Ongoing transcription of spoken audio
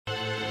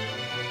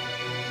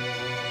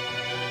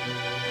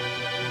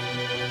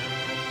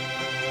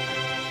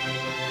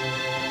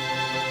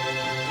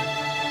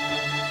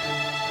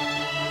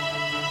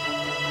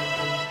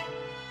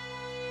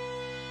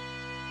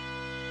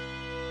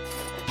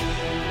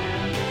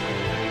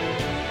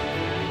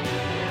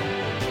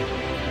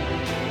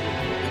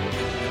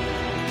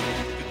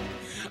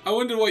I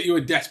wonder what you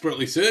were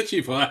desperately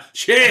searching for.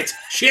 Shit,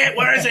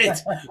 where is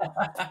it?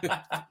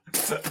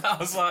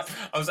 I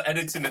was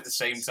editing at the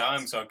same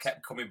time, so I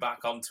kept coming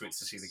back onto it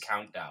to see the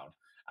countdown.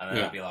 And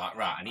then I'd be like,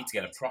 right, I need to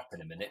get a prop in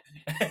a minute.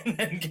 And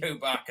then go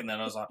back. And then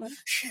I was like,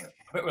 shit,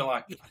 I bet we're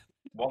like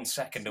 1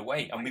 second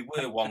away. And we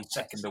were 1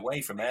 second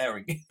away from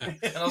airing. And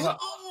I was like,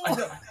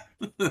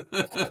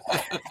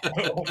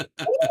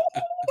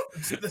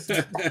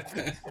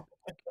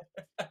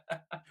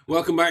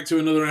 Welcome back to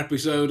another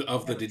episode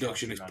of the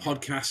Deductionist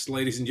Podcast,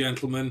 ladies and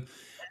gentlemen.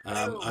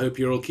 I hope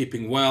you're all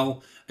keeping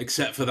well,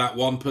 except for that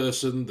one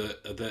person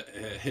that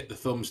hit the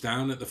thumbs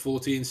down at the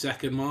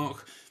 14-second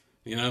mark.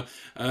 You know,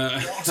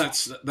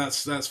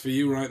 that's for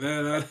you right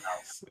there.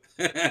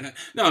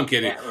 No, I'm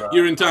kidding.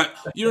 You're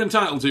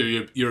entitled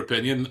to your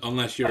opinion,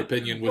 unless your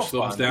opinion was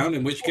thumbs down,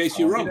 in which case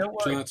you're wrong.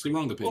 So that's the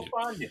wrong opinion.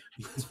 We'll find you.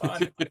 It's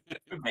fine.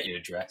 We'll get your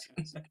address.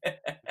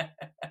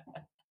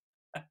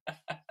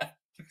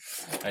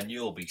 And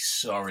you'll be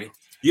sorry.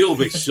 You'll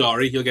be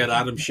sorry. You'll get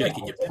Adam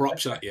shaking your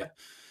props at you.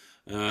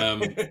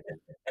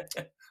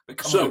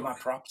 So, my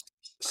props.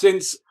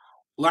 Since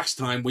last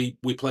time we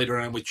played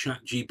around with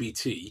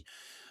ChatGPT,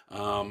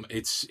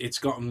 it's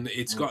gotten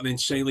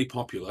insanely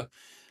popular,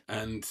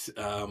 and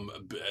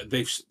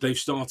they've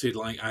started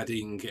like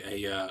adding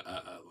a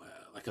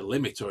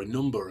limit or a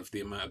number of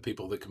the amount of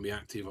people that can be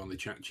active on the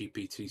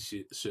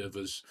ChatGPT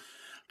servers.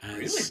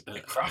 As,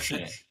 really? Crashing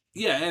it?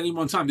 Yeah, at any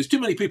one time. There's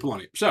too many people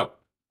on it. So,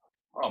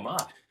 oh man.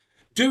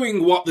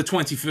 Doing what the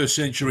 21st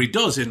century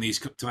does in these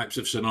types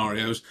of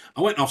scenarios,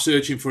 I went off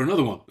searching for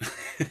another one.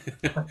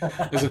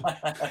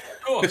 Of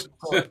course.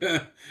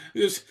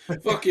 Just,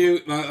 fuck you.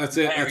 That's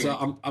it.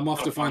 I'm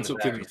off to find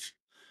something else.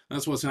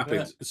 That's what's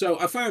happened. Yeah. So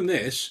I found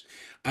this,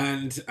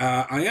 and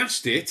I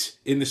asked it,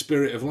 in the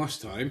spirit of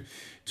last time,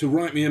 to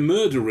write me a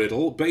murder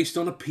riddle based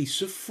on a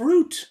piece of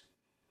fruit.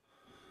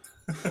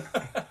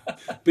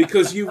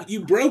 Because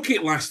you broke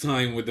it last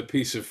time with the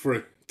piece of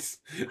fruit.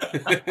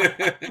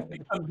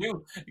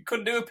 You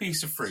couldn't do a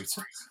piece of fruit.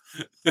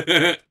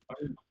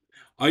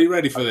 Are you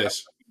ready for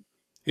this?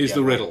 Here's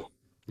the riddle.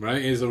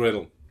 Right? Here's the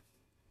riddle.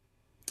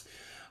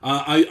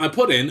 I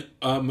put in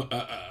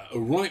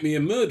write me a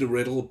murder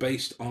riddle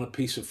based on a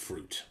piece of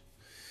fruit,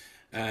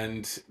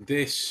 and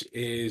this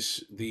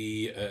is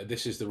the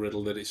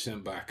riddle that it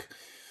sent back.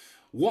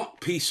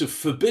 What piece of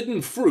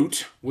forbidden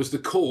fruit was the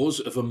cause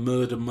of a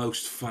murder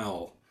most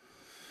foul?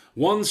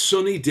 One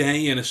sunny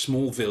day in a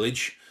small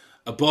village,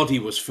 a body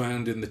was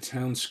found in the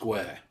town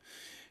square.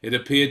 It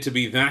appeared to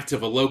be that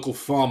of a local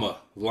farmer,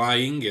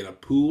 lying in a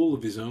pool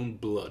of his own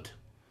blood.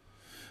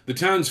 The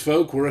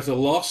townsfolk were at a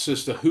loss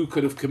as to who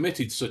could have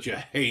committed such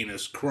a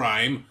heinous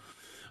crime,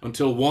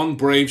 until one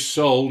brave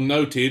soul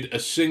noted a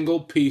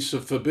single piece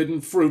of forbidden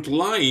fruit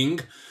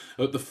lying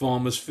at the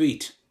farmer's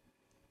feet.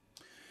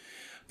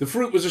 The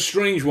fruit was a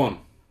strange one,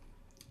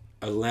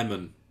 a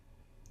lemon.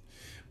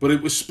 But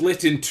it was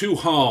split in two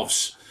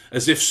halves,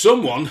 as if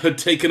someone had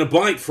taken a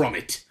bite from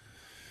it.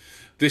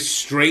 This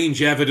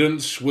strange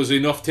evidence was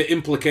enough to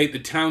implicate the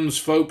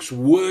townsfolk's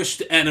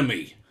worst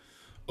enemy,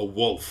 a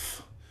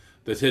wolf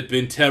that had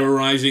been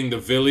terrorizing the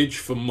village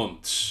for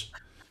months.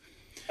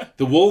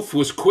 The wolf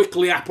was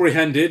quickly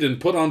apprehended and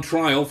put on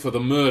trial for the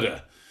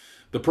murder.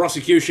 The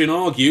prosecution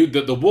argued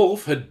that the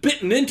wolf had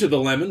bitten into the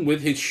lemon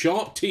with his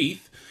sharp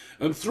teeth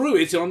and threw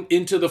it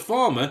into the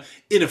farmer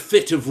in a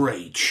fit of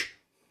rage.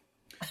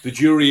 The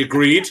jury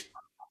agreed,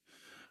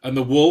 and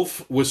the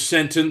wolf was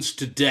sentenced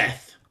to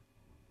death.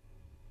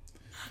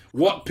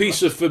 What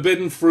piece of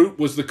forbidden fruit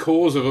was the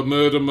cause of a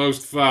murder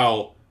most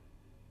foul?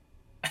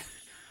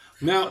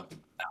 Now,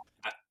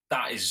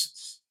 that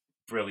is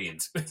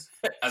brilliant.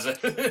 As a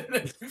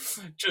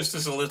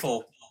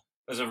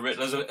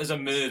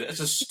murder, as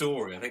a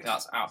story, I think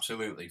that's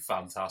absolutely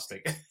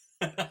fantastic.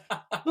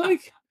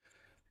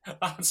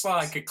 That's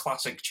like a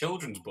classic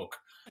children's book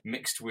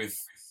mixed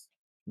with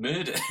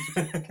murder.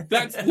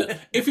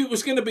 If it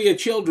was going to be a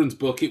children's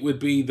book, it would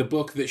be the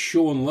book that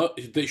Sean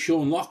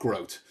Locke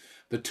wrote,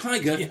 The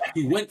Tiger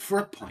Who Went for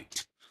a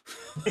Pint.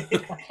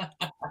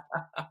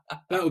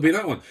 That would be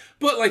that one.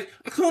 But I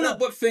can't help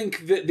but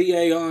think that the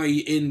AI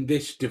in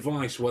this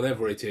device,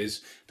 whatever it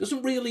is,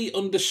 doesn't really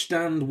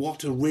understand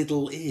what a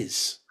riddle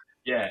is.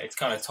 Yeah, it's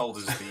kind of told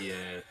us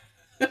the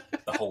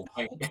whole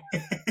thing.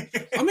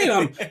 I mean,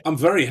 I'm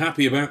very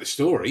happy about the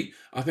story.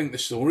 I think the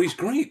story's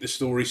great. The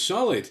story's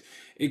solid.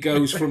 It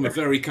goes from a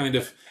very kind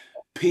of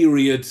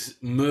period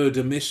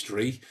murder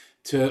mystery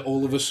to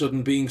all of a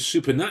sudden being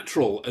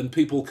supernatural, and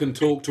people can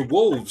talk to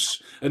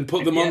wolves and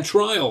put them on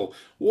trial.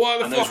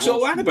 What the fuck's all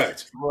that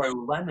about? Throw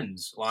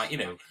lemons,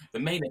 the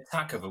main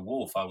attack of a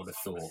wolf. I would have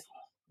thought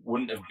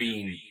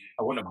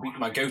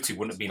my go-to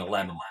wouldn't have been a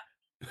lemon.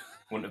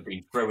 Wouldn't have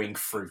been throwing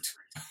fruit.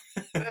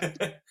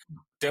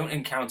 Don't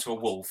encounter a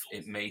wolf;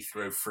 it may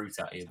throw fruit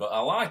at you. But I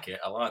like it.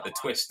 I like the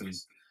twist and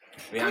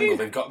the angle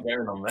they've got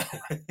going on there.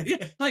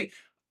 Yeah,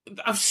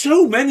 I've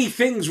so many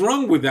things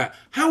wrong with that.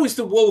 How is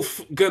the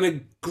wolf going to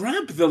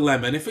grab the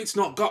lemon if it's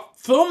not got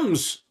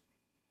thumbs?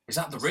 Is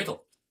that the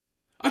riddle?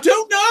 I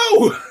don't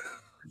know.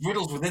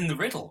 Riddles within the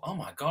riddle. Oh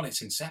my god,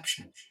 it's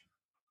Inception.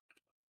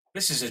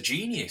 This is a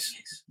genius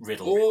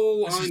riddle.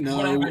 All This I is know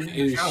whatever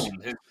he is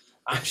found is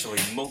actually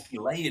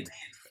multi-layered.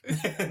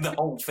 The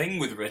whole thing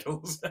with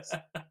riddles. It's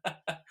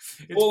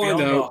all I beyond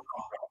know. our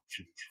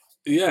comprehension.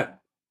 Yeah,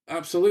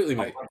 absolutely, Oh,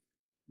 mate.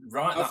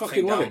 write I that thing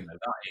fucking love down, it.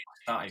 though.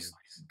 That is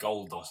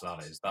gold dust.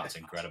 That's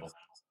incredible.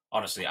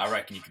 Honestly, I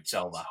reckon you could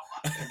sell that.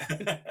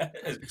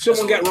 As a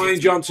Someone little get Ryan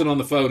kid's Johnson on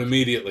the phone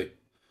immediately.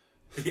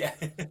 yeah.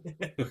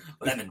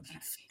 Lemon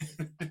teeth.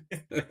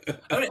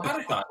 Oh, it had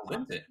a title,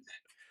 didn't it?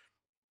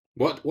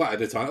 What? What had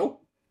the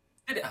title?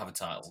 Did it have a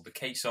title? The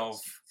Case of.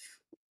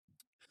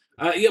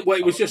 Yeah, well,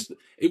 Oh,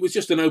 it was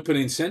just an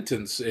opening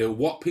sentence.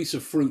 What piece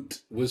of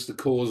fruit was the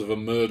cause of a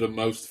murder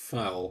most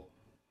foul?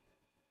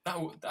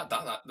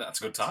 that's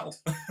a good title.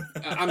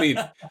 I mean,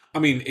 I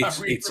really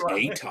it's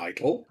like a it.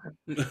 title.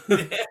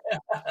 Yeah.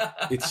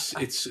 It's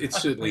That's a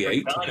certainly a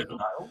different kind of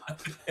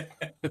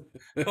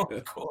title.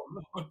 title.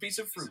 A piece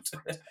of fruit.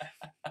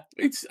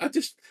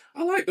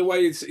 I like the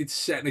way it's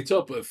setting it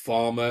up. A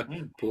farmer,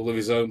 Mm. pool of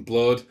his own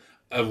blood,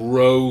 a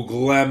rogue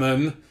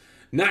lemon.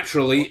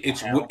 Naturally,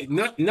 What the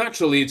hell?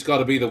 naturally it's got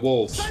to be the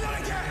wolves.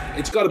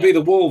 It's got to be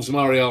the wolves,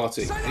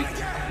 Moriarty.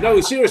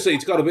 No, seriously,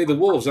 it's got to be the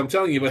wolves. I'm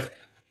telling you, but.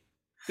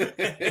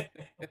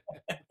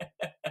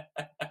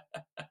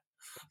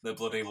 The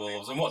bloody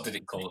wolves. And what did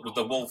it call it?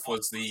 The wolf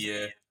was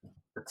the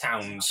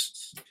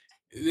town's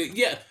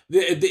Yeah,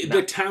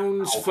 the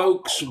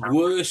townsfolk's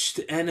worst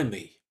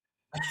enemy.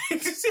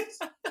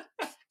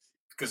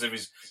 because of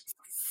his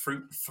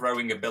fruit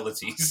throwing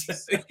abilities.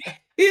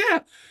 Yeah,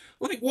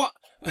 like what?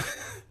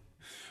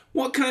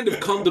 What kind of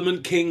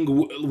condiment king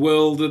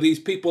world are these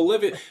people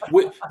living?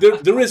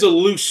 There is a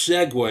loose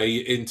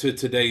segue into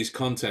today's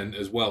content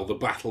as well: the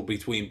battle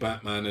between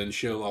Batman and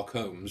Sherlock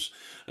Holmes,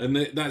 and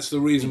that's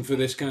the reason for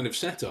this kind of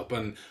setup.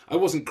 And I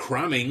wasn't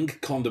cramming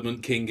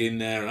Condiment King in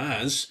there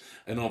as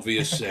an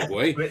obvious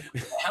segue.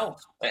 It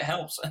helps. It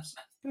helps.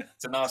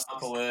 It's a nice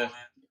little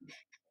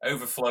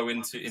overflow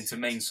into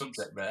main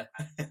subject there.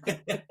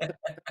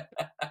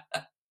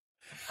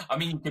 I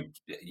mean,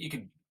 you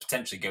could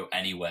potentially go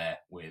anywhere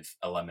with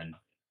a lemon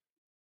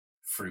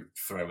fruit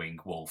throwing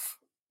wolf.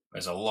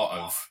 There's a lot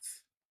of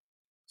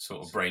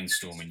sort of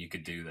brainstorming you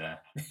could do there.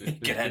 You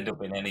could end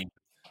up in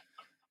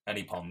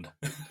any pond.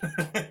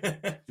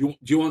 Do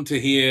you want to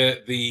hear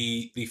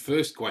the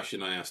first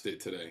question I asked it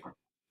today?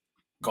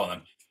 Go on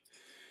then.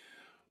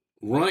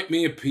 Write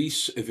me a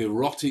piece of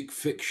erotic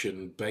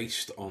fiction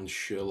based on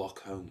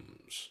Sherlock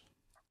Holmes.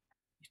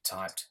 You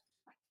typed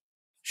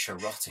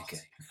Sherotica.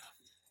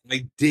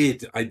 I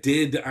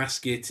did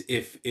ask it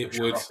if it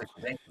would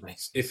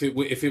if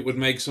it would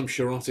make some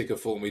Sherotica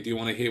for me. Do you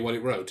want to hear what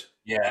it wrote?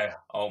 Yeah.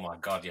 Oh my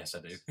god, yes I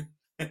do.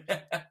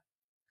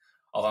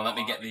 Hold on, let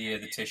me get the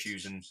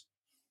tissues and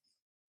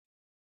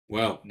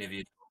Well,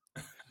 Nivea.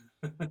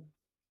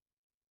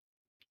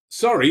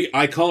 sorry,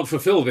 I can't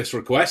fulfill this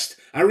request.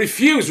 I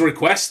refuse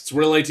requests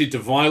related to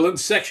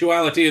violence,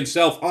 sexuality, and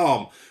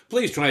self-harm.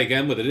 Please try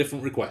again with a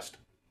different request.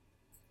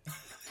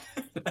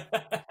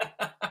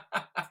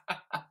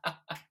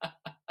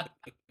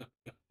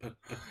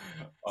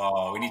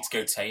 Oh, we need to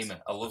go tamer.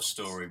 A love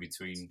story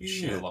between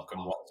Sherlock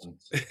and Watson.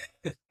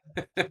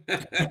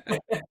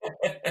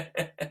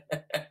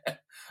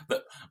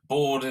 That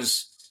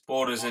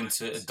borders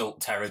into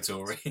adult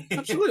territory.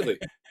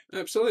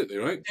 Absolutely,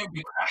 right. Don't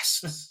be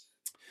crass.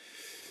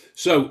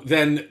 So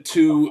then,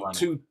 to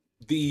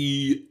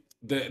the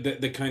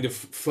kind of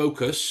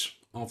focus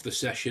of the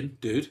session,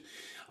 dude,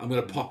 I'm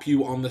going to pop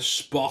you on the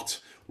spot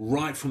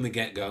right from the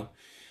get go.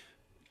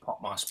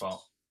 Pop my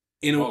spot.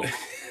 In a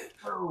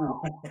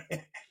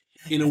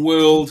in a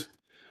world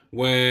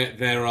where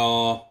there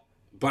are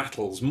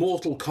battles,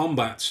 Mortal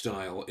Kombat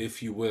style,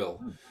 if you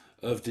will,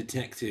 of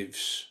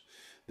detectives.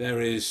 There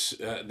is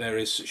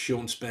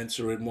Sean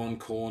Spencer in one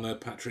corner,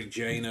 Patrick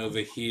Jane over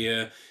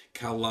here,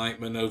 Cal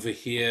Lightman over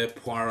here,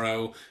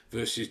 Poirot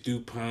versus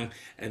Dupin,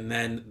 and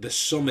then the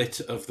summit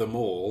of them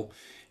all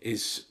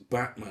is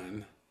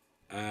Batman,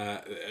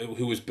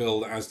 who was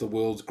billed as the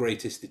world's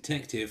greatest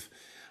detective,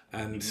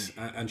 and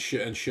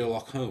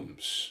Sherlock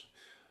Holmes.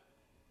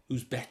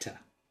 Who's better?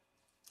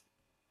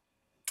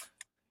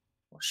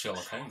 Well,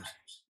 Sherlock Holmes.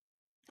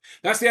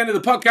 That's the end of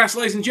the podcast,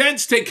 ladies and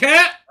gents. Take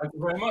care. Thank you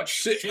very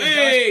much. Cheers,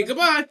 Guys.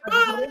 Goodbye.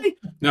 Bye.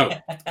 No.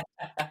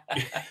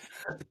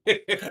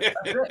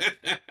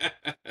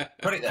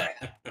 Put it there.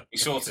 We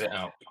sorted it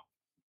out.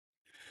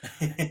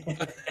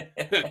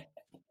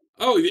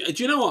 Oh, do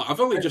you know what? I've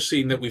only just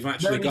seen that we've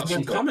actually got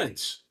some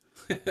comments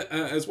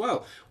as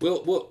well.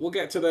 We'll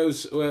get to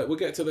those. We'll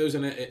get to those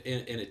in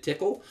a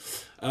tickle.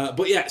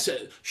 But yeah, so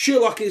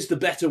Sherlock is the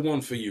better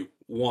one for you.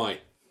 Why?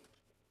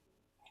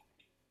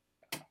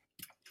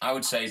 I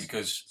would say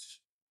because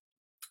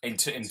in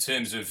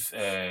terms of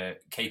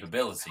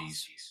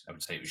capabilities, I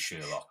would say it was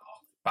Sherlock.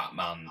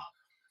 Batman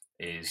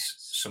is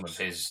some of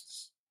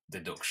his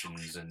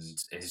deductions and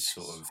his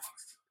sort of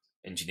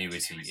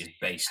ingenuity is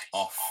based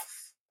off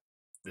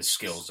the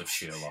skills of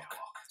Sherlock.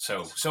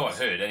 So I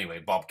heard anyway.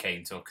 Bob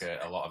Kane took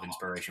a lot of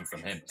inspiration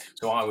from him.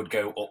 So I would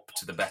go up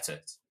to the better,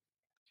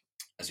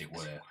 as it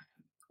were,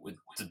 with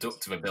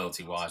deductive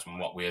ability wise, from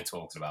what we're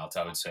talking about,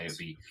 I would say it would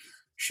be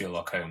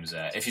Sherlock Holmes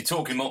there. If you're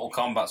talking Mortal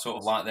Kombat, sort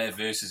of like they're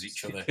versus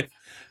each other.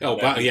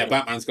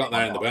 Batman's got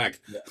there in the bag.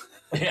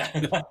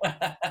 Yeah.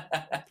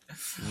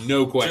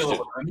 No question.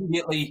 Sherlock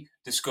immediately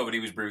discovered he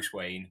was Bruce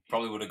Wayne.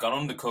 Probably would have gone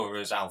undercover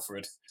as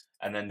Alfred,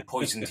 and then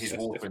poisoned his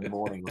water in the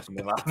morning or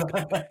something like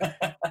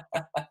that.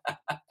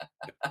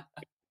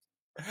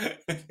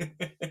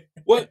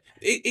 Well,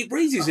 it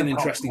raises an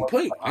interesting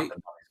point, right?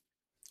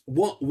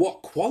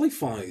 What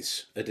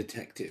qualifies a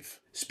detective?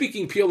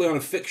 Speaking purely on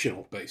a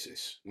fictional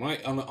basis,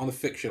 right? On a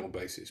fictional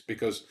basis,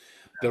 because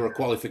there are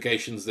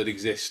qualifications that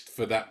exist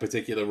for that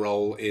particular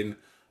role in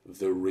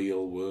the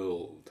real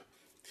world.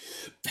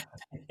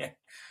 Yeah.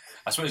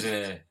 I suppose in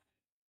a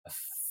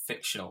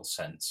fictional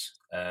sense,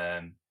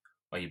 where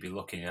you'd be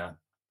looking at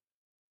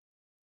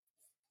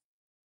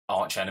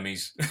arch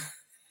enemies,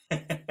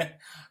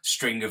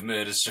 string of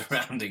murders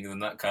surrounding them,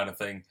 that kind of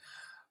thing.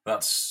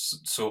 That's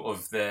sort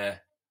of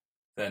their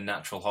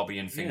natural hobby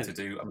and thing to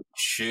do. I mean,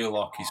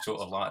 Sherlock is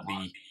sort of like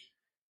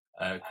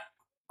the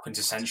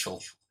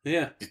quintessential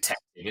detective,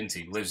 isn't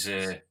he? Lives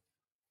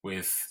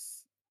with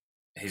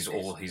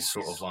all his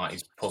sort of like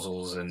his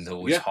puzzles and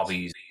all his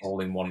hobbies all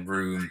in one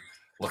room,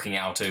 looking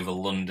out over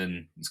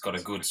London. He's got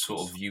a good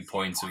sort of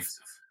viewpoint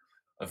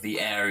of the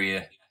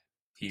area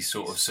he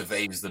sort of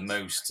surveys the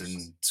most,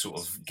 and sort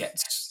of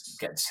gets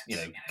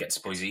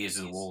by his ears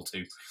to the wall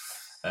to,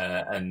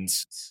 and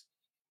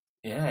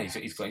yeah,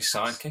 he's got his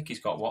sidekick. He's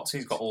got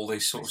he's got all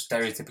these sort of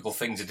stereotypical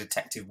things a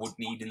detective would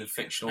need in the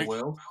fictional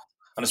world.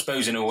 And I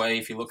suppose in a way,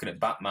 if you're looking at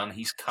Batman,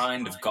 he's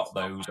kind of got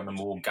those on a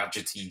more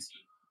gadgety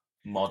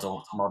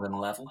modern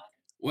level.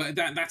 Well,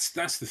 that's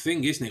the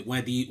thing, isn't it?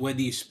 Where do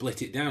you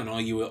split it down?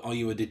 Are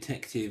you a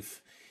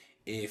detective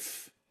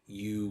if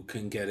you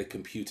can get a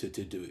computer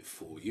to do it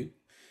for you?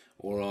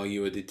 Or are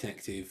you a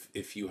detective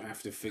if you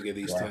have to figure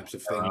these types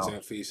of things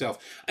out for yourself?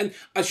 And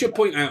I should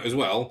point out as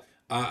well,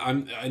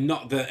 I'm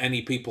not that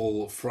any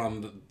people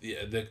from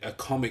a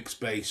comics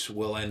base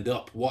will end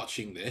up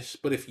watching this,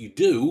 but if you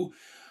do,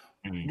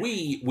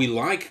 we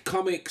like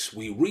comics,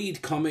 we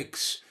read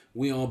comics.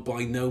 We are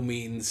by no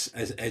means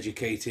as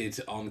educated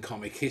on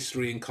comic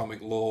history and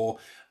comic lore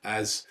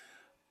as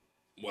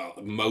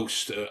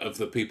most of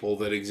the people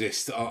that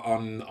exist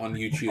on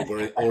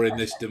YouTube or in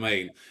this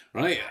domain,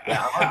 right?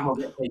 Yeah, I imagine we'll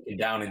get taken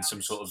down in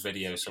some sort of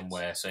video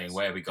somewhere saying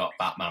where we got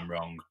Batman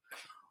wrong,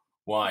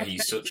 why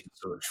he's such and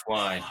such,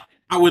 why.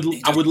 I would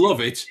love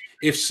it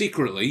if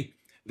secretly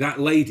that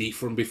lady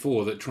from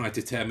before that tried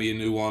to tear me a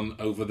new one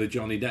over the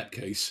Johnny Depp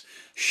case,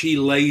 she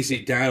lays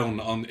it down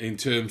in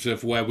terms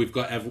of where we've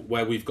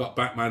got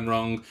Batman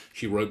wrong.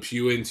 She ropes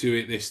you into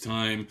it this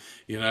time,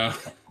 you know.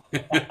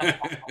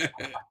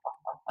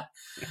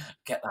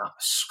 Get that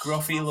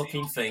scruffy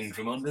looking thing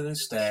from under the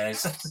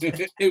stairs.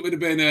 It would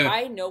have been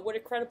I know what a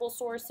credible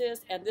source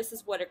is, and this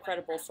is what a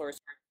credible source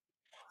is.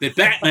 That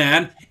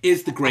Batman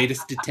is the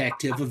greatest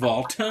detective of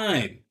all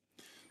time.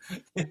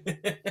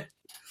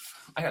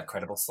 I got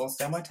credible sauce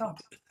down my top.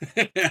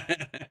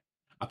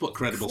 I put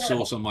credible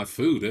sauce on my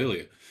food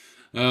earlier.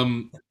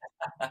 We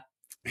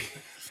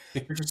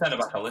should send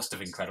back a list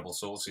of incredible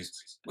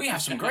sauces. We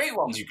have some great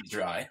ones you can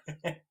try.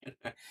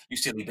 You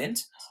silly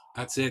bint.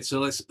 That's it. So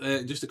let's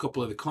just a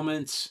couple of the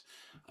comments.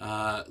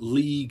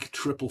 League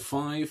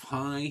 555,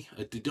 hi,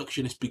 a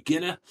deductionist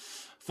beginner.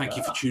 Thank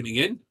you for tuning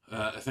in.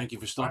 Thank you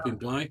for stopping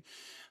by.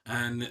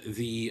 And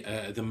the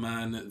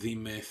man, the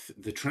myth,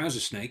 the trouser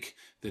snake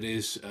that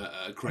is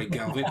Craig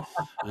Galvin.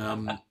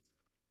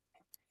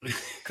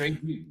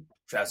 Craig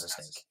trouser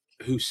snake.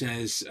 Who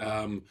says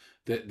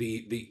that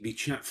the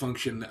chat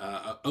function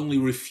only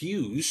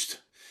refused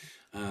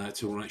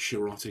to write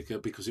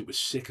Sherotica because it was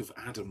sick of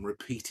Adam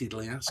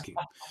repeatedly asking.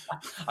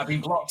 I've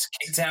been blocked,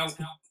 kicked out.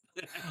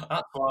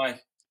 That's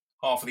why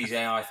half of these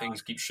AI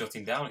things keep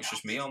shutting down. It's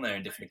just me on there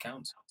in different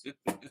accounts.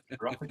 Come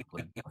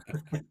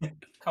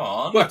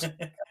on. But,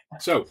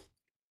 so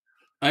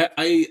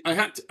I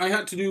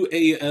had to do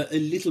a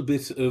little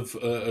bit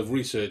of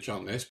research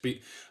on this,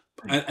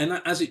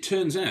 and as it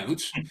turns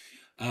out,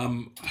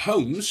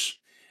 Holmes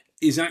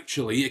is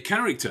actually a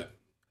character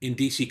in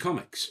DC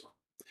Comics.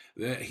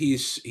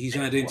 He's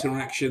had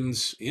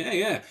interactions.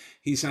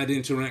 He's had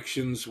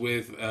interactions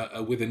with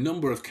a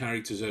number of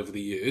characters over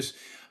the years.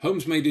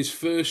 Holmes made his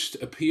first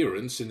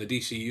appearance in the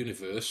DC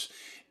universe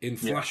in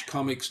Flash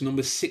Comics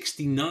number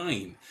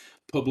 69,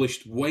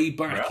 published way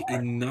back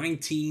in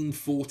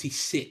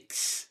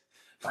 1946.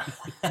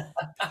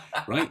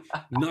 Right,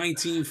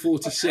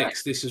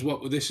 1946. This is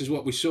what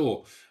we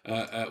saw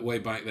way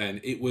back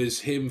then. It was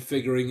him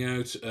figuring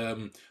out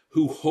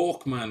who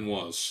Hawkman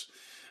was.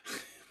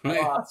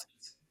 Right.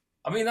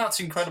 I mean, that's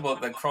incredible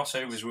that the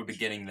crossovers were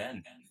beginning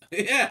then.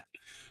 Yeah.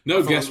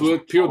 No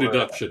guesswork, pure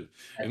deduction.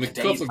 In the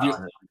cup of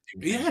your...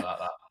 Yeah. Like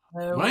that.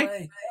 No right?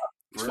 Way.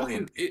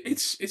 Brilliant.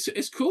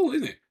 It's cool,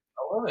 isn't it?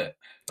 I love it.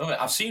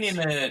 I've seen him,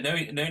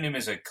 known him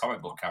as a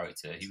comic book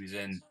character. He was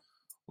in,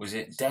 was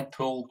it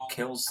Deadpool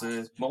Kills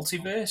the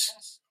Multiverse?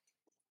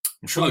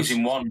 I'm sure he's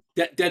in one.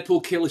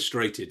 Deadpool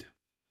Illustrated.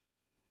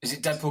 Is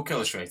it Deadpool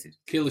Illustrated?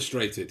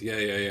 Illustrated,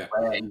 yeah.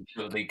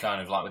 Where they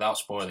kind of like, without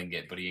spoiling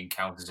it, but he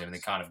encounters him and they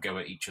kind of go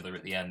at each other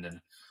at the end,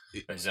 and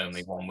there's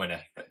only one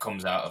winner that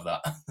comes out of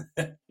that.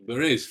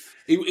 There is.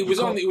 It was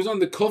on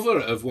the cover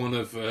of one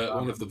of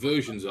the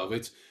versions of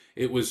it.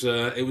 It was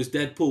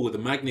Deadpool with a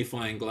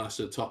magnifying glass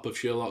at the top of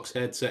Sherlock's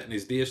head, setting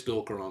his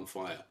deerstalker on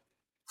fire.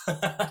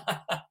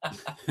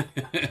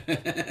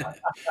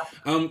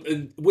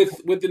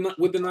 With the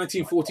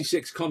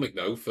 1946 comic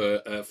though, for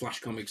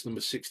Flash Comics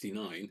number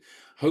 69,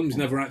 Holmes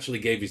never actually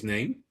gave his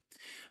name.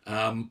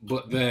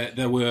 But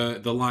there were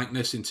the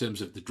likeness in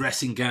terms of the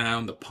dressing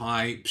gown, the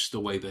pipes, the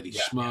way that he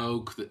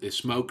smoked,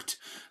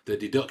 the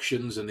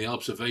deductions and the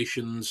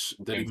observations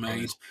that he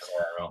made.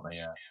 Aren't they?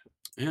 Yeah.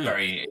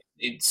 Very.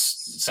 It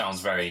sounds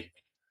very,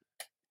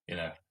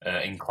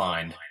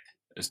 inclined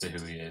as to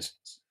who he is.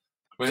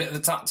 Was it at the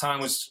time?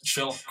 Was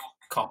Sherlock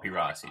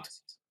copyrighted?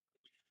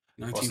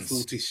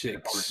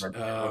 1946.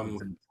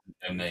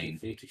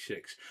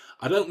 1946.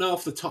 I don't know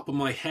off the top of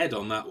my head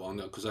on that one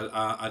because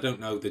I don't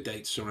know the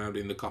dates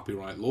surrounding the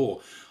copyright law.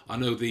 I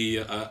know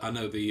the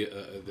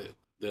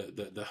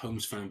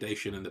Holmes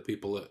Foundation and the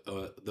people at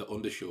the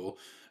Undershore,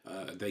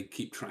 they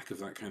keep track of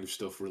that kind of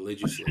stuff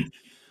religiously.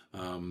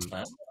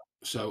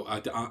 So I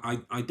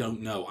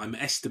don't know. I'm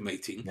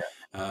estimating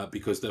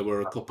because there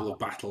were a couple of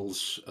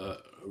battles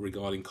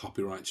regarding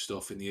copyright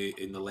stuff in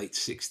the late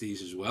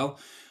 60s as well.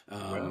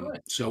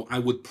 So I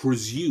would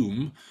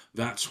presume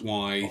that's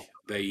why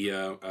they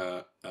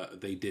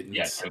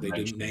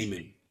didn't name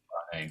him.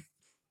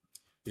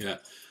 Yeah.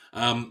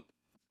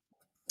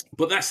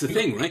 But that's the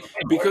thing, right?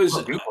 Because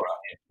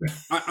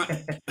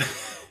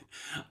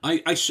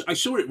I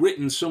saw it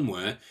written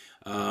somewhere.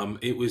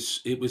 It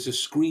was a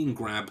screen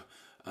grab.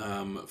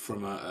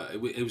 From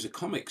it was a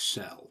comic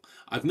cell.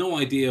 I've no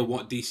idea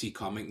what DC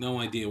comic, no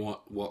idea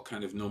what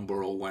kind of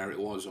number or where it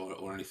was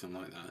or anything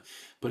like that.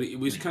 But it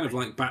was kind of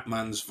like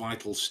Batman's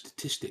vital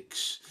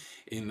statistics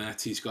in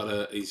that he's got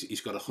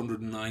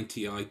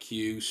 190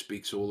 IQ,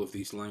 speaks all of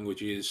these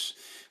languages,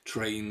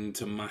 trained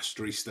to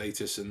mastery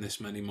status in this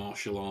many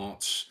martial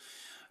arts,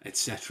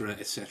 etc.,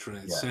 etc.,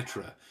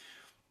 etc.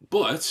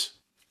 But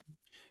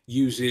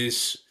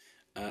uses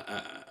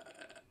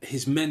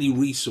his many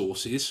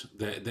resources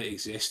that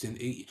exist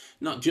in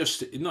not just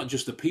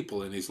the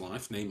people in his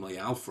life, namely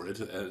Alfred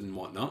and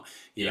whatnot.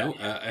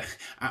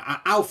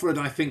 Alfred,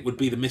 I think, would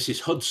be the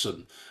Mrs.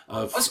 Hudson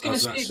of. I was going to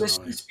say, there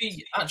seems to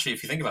be, actually,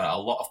 if you think about it,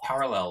 a lot of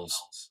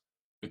parallels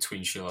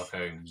between Sherlock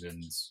Holmes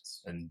and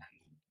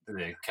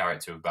the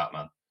character of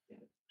Batman,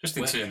 just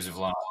in terms of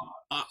like.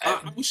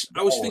 I was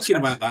thinking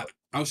about that.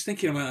 I was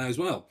thinking about that as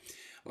well.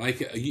 Like,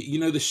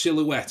 the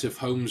silhouette of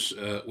Holmes,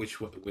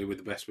 which would be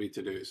the best way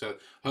to do it. So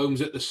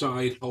Holmes at the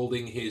side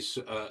holding his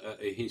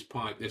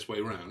pipe this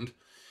way round.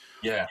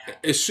 Yeah.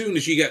 As soon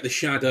as you get the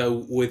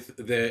shadow with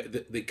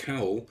the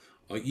cowl,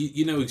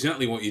 you know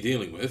exactly what you're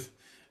dealing with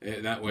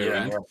that way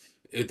around.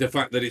 Yeah. The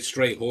fact that it's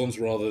straight horns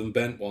rather than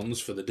bent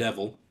ones for the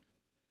devil.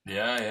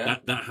 Yeah.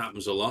 That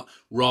happens a lot.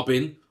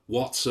 Robin,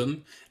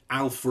 Watson,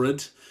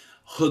 Alfred,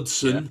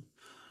 Hudson.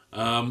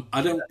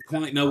 I don't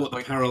quite know what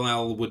the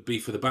parallel would be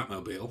for the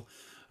Batmobile.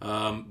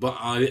 But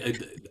I'll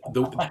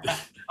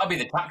be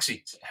the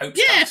taxi.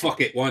 Taxi.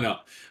 Fuck it, why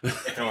not?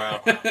 Who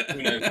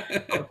knows?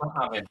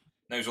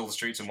 Knows all the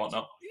streets and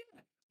whatnot.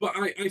 But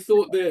I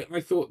thought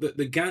that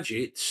the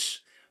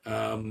gadgets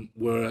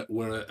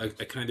were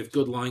a kind of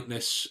good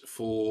likeness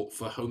for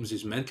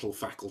Holmes's mental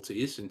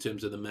faculties in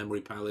terms of the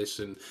memory palace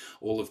and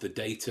all of the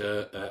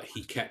data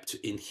he kept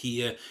in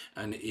here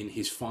and in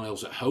his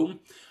files at home.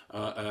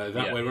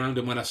 Way around,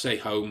 and when I say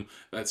home,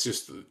 that's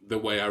just the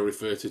way I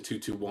refer to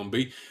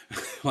 221B.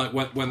 Like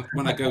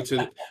when I go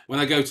to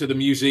the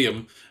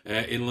museum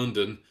in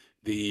London,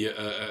 the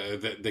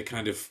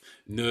kind of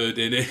nerd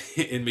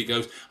in me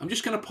goes, I'm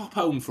just going to pop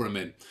home for a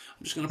minute.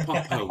 I'm just going to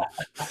pop home.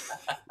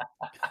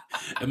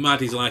 And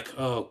Maddie's like,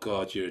 oh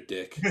God, you're a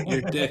dick.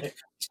 You're a dick.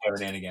 He's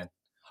going in again.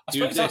 I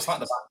suppose that's like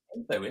the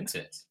Batcave, though, isn't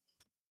it?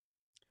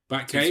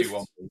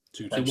 Batcave?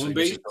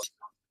 221B?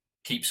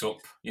 Keeps up,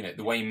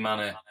 the Wayne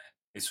Manor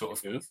is sort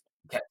of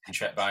kept in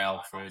check by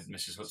Alfred.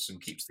 Mrs. Hudson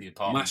keeps the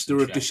apartment. Master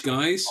of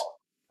disguise.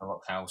 The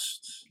Rock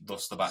House,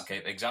 thus the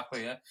Batcave.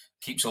 Exactly, yeah.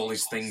 Keeps all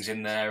these things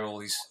in there, all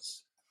the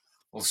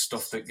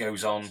stuff that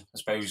goes on. I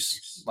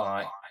suppose,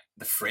 like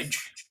the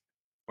fridge,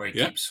 where he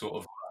keeps sort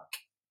of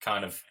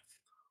kind of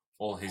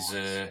all his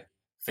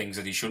things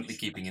that he shouldn't be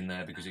keeping in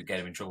there because it'd get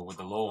him in trouble with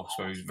the law.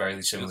 So he's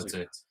very similar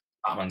to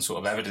Batman's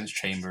sort of evidence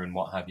chamber and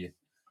what have you.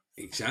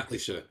 Exactly,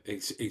 sir.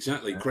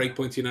 Exactly. Craig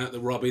pointing out that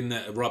Robin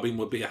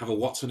would have a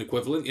Watson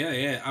equivalent.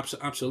 Yeah,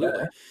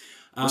 absolutely.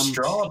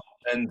 Lestrade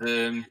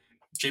and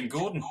Jim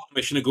Gordon.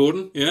 Commissioner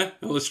Gordon,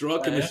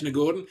 Lestrade, Commissioner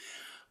Gordon.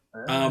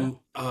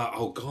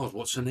 Oh God,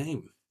 what's her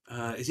name?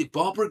 Is it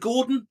Barbara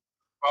Gordon?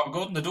 Barbara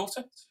Gordon, the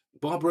daughter.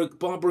 Barbara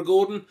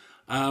Gordon.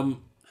 Well,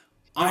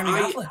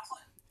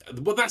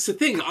 that's the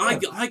thing.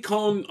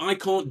 I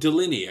can't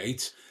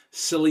delineate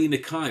Selina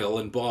Kyle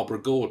and Barbara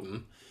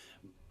Gordon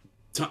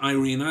to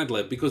Irene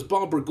Adler, because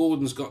Barbara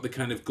Gordon's got the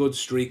kind of good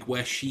streak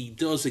where she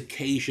does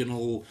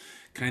occasional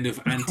kind of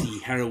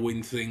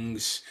anti-heroine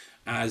things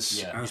as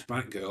Yeah.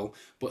 Batgirl,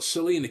 but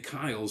Selena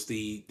Kyle's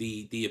the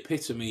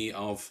epitome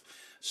of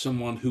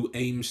someone who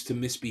aims to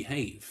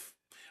misbehave,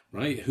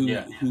 right?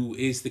 Who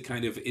is the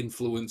kind of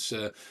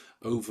influencer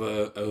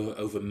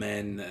over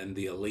men and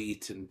the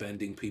elite, and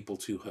bending people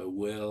to her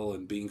will,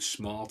 and being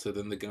smarter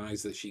than the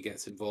guys that she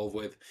gets involved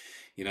with,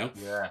 you know.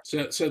 Yeah.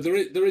 So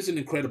there is an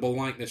incredible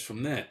likeness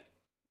from there.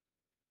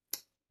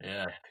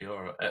 Yeah,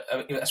 pure.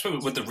 I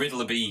suppose, would the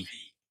Riddler be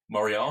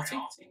Moriarty?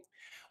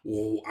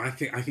 Well, I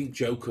think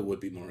Joker would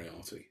be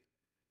Moriarty.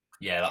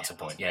 Yeah, that's a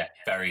point. Yeah,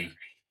 very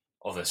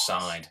other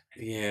side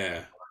Yeah,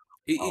 of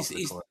he's, the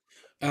he's coin.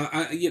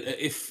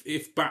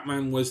 if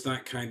Batman was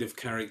that kind of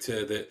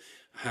character that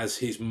has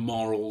his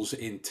morals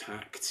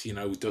intact,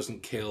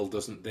 doesn't kill,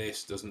 doesn't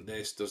this, doesn't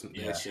this, doesn't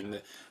Yeah. this,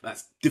 and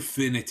that's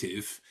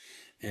definitive.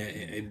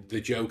 And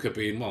the Joker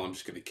being, well, I'm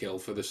just going to kill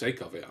for the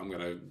sake of it. I'm going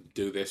to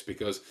do this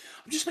because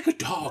I'm just like a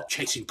dog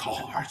chasing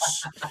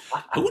cars.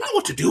 I wouldn't know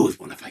what to do with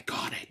one if I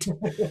got it.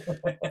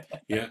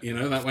 Yeah,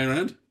 that way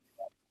around.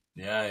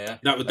 Yeah.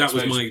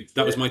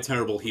 That was my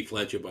terrible Heath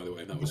Ledger, by the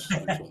way. That was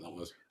what that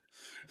was.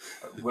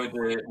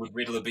 Would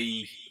Riddler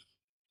be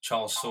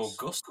Charles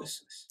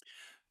Augustus?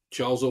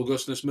 Charles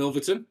Augustus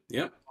Milverton.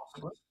 Yeah,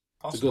 Possibly.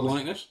 it's a good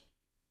likeness.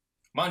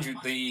 Mind you,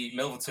 the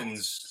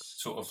Milvertons,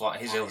 sort of like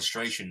his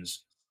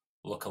illustrations,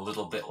 look a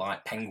little bit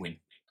like Penguin.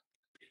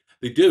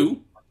 They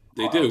do.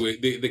 They do.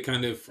 The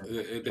kind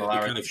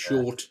of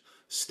short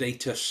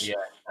status. Yeah,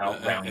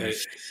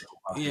 roundish.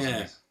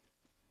 Yeah.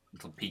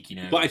 Little peaky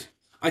nose. But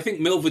I think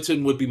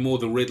Milverton would be more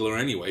the Riddler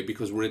anyway,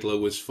 because Riddler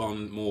was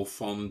more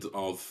fond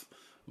of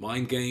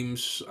mind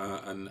games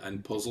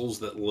and puzzles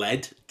that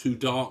led to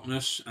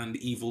darkness and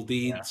evil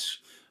deeds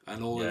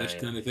and all of this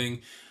kind of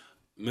thing.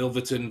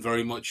 Milverton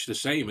very much the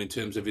same in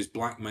terms of his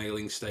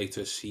blackmailing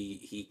status.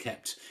 He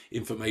kept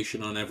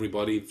information on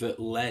everybody that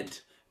led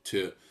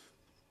to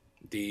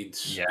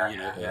deeds.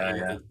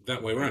 That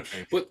way around.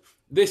 But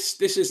this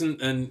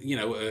isn't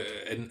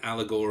an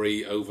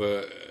allegory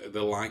over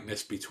the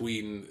likeness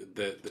between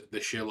the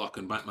Sherlock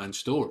and Batman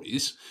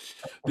stories.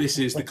 This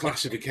is the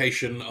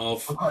classification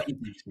of.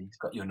 He's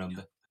got your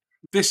number.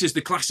 This is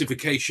the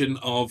classification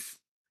of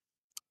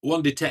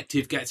one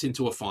detective gets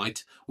into a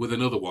fight with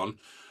another one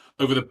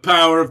over the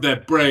power of their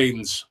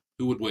brains.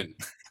 Who would win?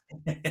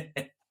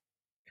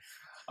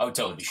 I would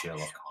totally be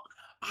Sherlock.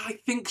 I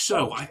think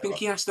so. I think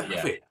he has to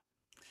have it.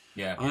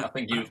 Yeah, I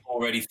think you've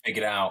already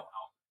figured out,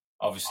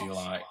 obviously,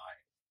 like,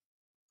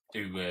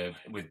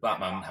 with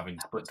Batman having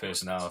split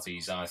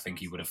personalities, I think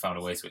he would have found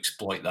a way to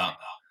exploit that,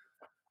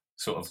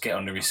 sort of get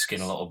under his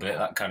skin a little bit,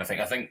 that kind of thing.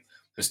 I think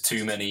there's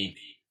too many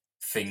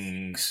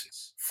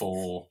things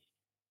for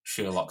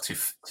Sherlock to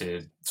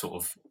sort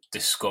of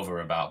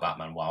discover about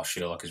Batman, while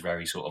Sherlock is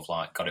very sort of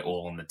like got it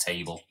all on the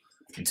table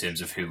in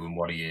terms of who and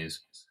what he is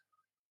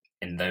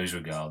in those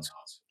regards.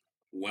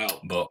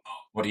 Well, but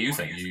what do you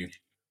think?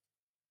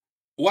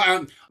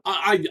 Well,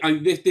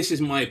 this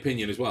is my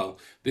opinion as well.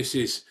 This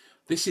is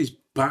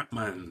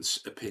Batman's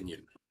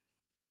opinion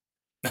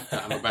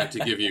that I'm about to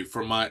give you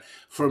from my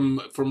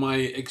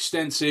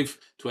extensive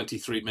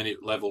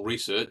 23-minute level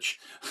research.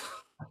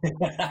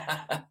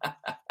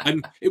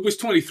 And it was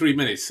 23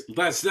 minutes.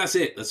 That's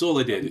it. That's all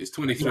I did. It's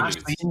 23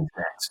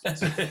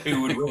 minutes.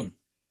 Who would win?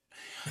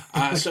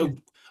 So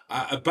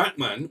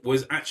Batman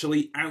was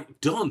actually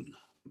outdone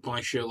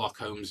by Sherlock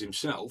Holmes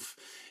himself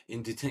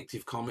in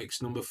Detective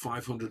Comics number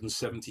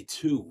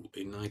 572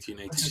 in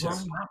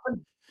 1987.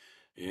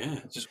 Yeah,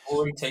 it's just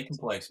already taken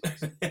place.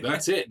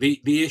 That's it.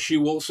 The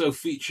issue also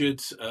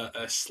featured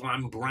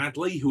Slam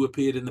Bradley, who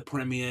appeared in the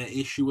premiere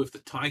issue of the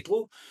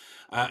title,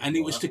 and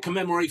it was to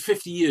commemorate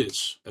 50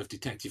 years of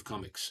Detective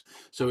Comics.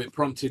 So it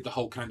prompted the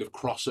whole kind of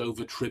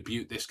crossover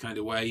tribute this kind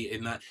of way,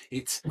 in that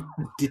it's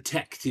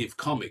Detective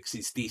Comics,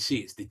 it's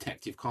DC, it's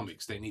Detective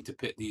Comics. They need to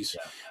pit these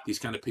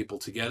kind of people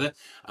together.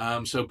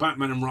 So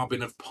Batman and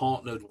Robin have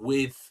partnered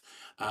with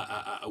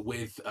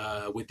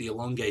the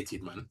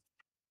Elongated Man.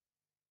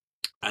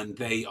 And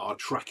they are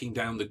tracking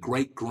down the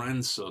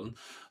great-grandson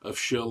of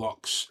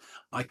Sherlock's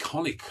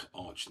iconic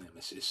arch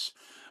nemesis,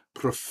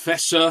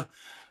 Professor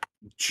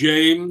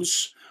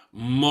James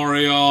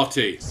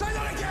Moriarty. Say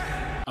that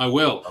again! I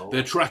will.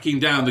 They're tracking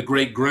down the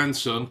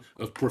great-grandson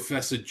of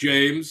Professor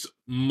James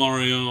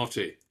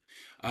Moriarty.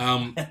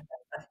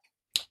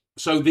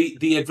 So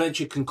the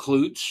adventure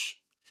concludes,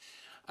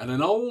 and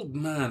an old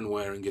man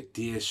wearing a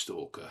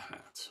deerstalker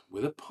hat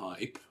with a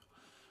pipe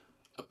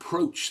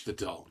approached the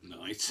Dark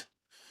Knight,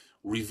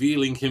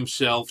 revealing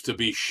himself to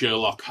be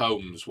Sherlock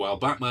Holmes. While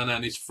Batman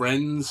and his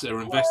friends are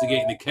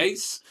investigating the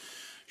case,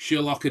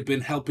 Sherlock had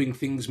been helping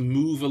things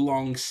move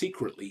along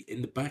secretly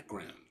in the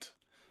background.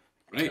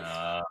 Right?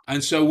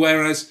 And so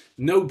whereas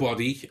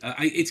nobody,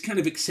 it's kind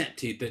of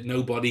accepted that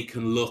nobody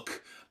can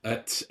look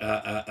at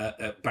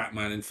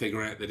Batman and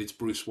figure out that it's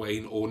Bruce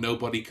Wayne, or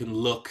nobody can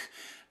look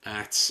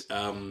at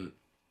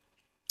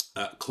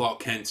Clark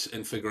Kent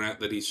and figure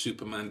out that he's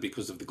Superman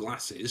because of the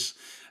glasses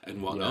and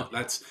whatnot.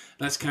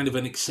 That's kind of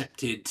an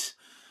accepted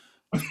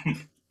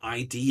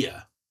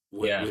idea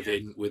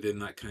within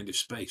that kind of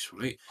space,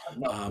 right?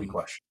 Not a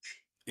question.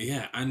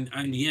 Yeah,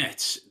 and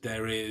yet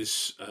there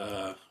is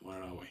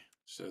where are we?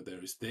 So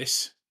there is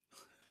this.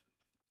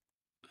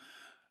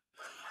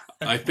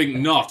 I think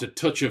not. A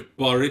touch of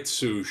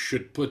Boritsu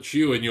should put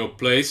you in your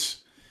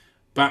place.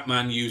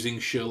 Batman using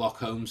Sherlock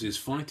Holmes's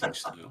fighting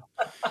style.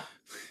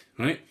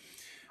 Right?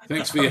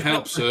 Thanks for your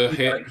help, sir.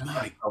 Here.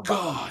 My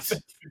God.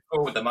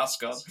 With the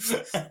mask on.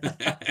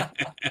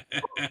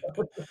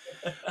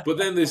 But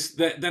then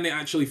then it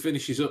actually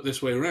finishes up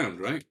this way around,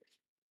 right?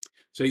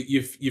 So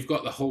you've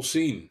got the whole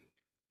scene.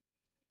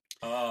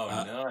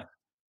 Oh no.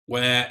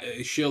 Where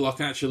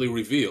Sherlock actually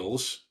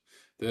reveals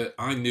that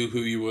I knew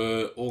who you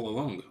were all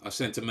along. I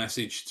sent a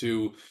message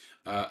to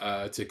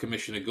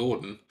Commissioner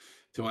Gordon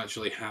to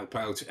actually help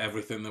out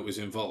everything that was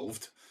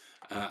involved.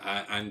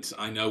 And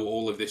I know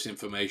all of this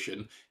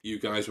information. You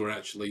guys were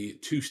actually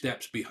 2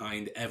 steps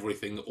behind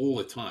everything all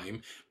the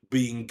time,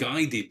 being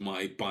guided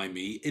by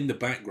me in the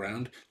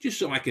background, just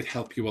so I could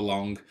help you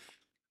along,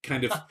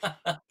 kind of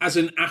as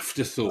an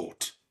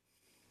afterthought.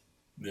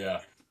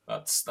 Yeah,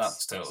 that's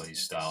totally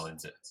his style,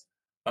 isn't it?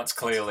 That's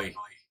clearly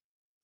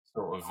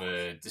sort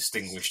of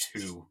distinguished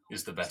who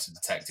is the better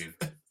detective.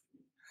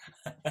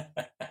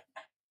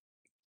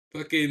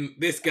 Fucking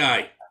this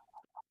guy.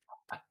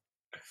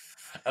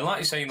 And like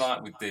you're saying,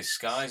 like with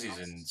disguises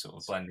and sort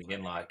of blending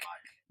in, like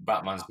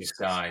Batman's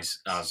disguise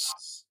as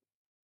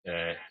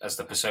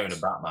the persona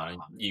Batman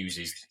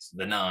uses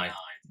the knife,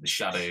 the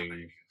shadow,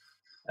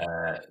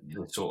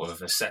 the sort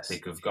of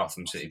aesthetic of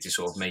Gotham City to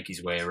sort of make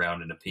his way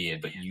around and appear.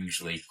 But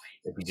usually,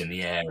 if he's in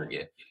the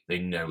area, they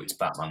know it's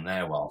Batman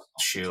there. While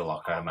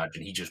Sherlock, I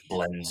imagine, he just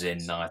blends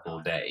in night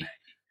or day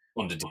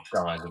under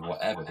disguise of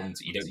whatever.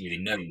 Doesn't it? You don't really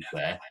know he's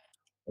there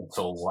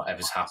until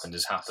whatever's happened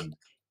has happened.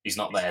 He's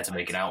not there to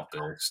make an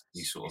outburst.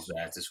 He's sort of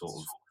there to sort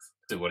of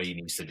do what he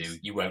needs to do.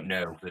 You won't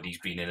know that he's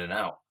been in and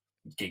out.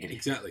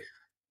 Giggity.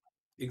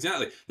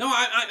 Exactly. No,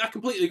 I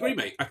completely agree,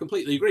 mate. I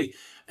completely agree.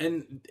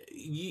 And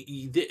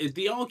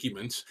the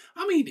argument,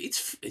 I mean,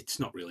 it's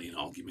not really an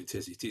argument,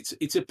 is it?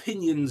 It's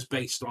opinions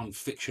based on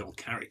fictional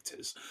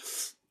characters.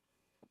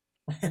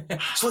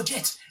 It's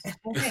legit.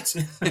 It's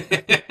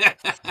legit.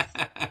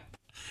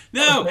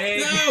 No.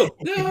 I'm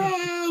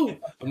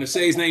going to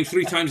say his name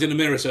 3 times in the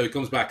mirror so he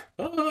comes back.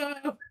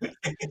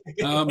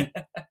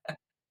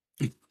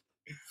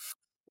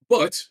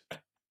 But,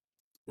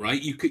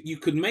 right, you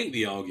could make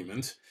the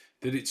argument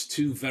that it's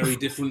 2 very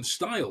different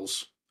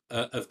styles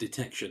of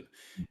detection,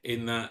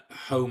 in that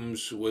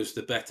Holmes was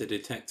the better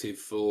detective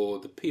for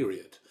the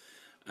period,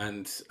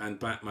 and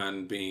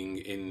Batman, being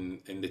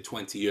in the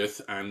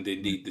 20th and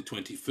indeed the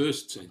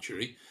 21st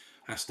century,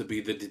 has to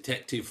be the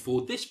detective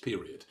for this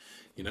period.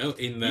 You know,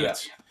 in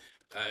that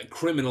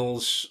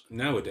criminals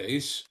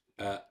nowadays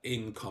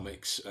in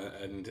comics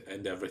and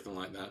everything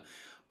like that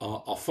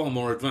are far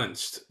more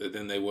advanced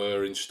than they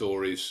were in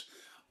stories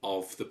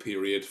of the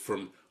period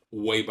from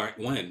way back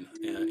when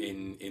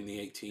in the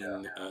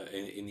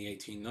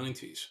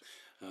 1890s,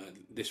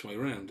 this way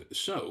around.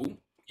 So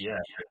Yeah,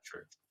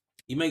 true.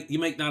 you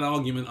make that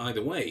argument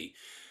either way.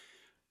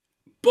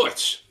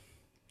 But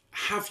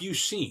have you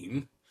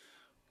seen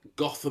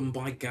Gotham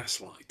by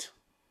Gaslight?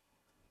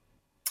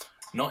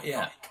 Not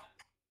yet.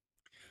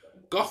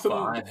 Gotham.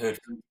 But I've heard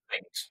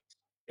things.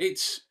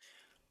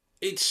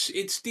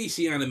 It's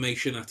DC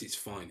animation at its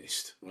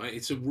finest, right?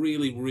 It's a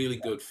really, really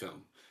good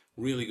film.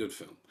 Really good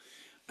film.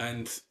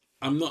 And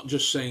I'm not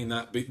just saying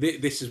that, but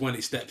this is when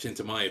it steps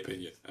into my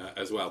opinion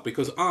as well,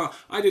 because I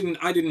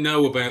didn't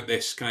know about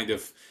this kind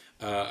of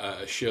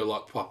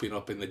Sherlock popping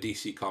up in the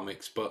DC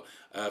comics, but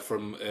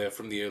from the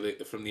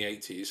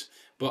 80s.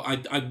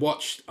 But I'd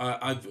watched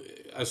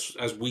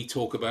as we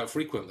talk about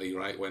frequently,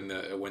 right? When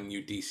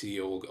new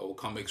DC or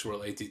comics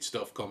related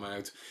stuff come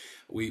out,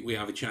 we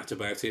have a chat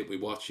about it. We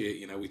watch it,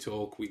 you know. We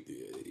talk.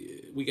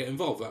 We get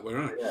involved that way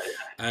around.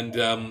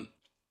 And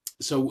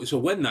so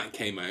when that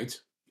came out,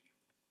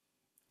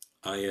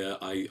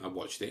 I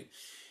watched it,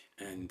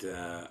 and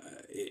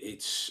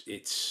it's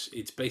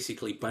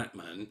basically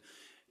Batman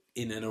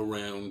in and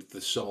around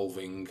the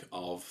solving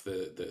of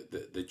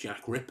the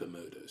Jack Ripper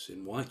murders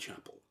in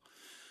Whitechapel,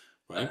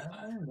 right?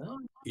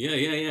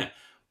 Yeah.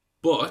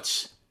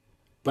 But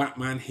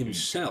Batman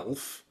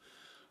himself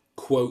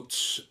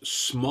quotes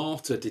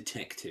smarter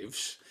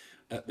detectives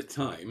at the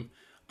time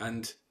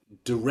and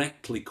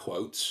directly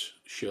quotes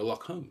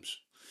Sherlock Holmes.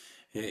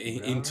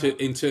 In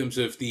terms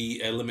of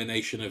the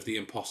elimination of the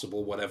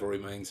impossible, whatever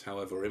remains,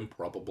 however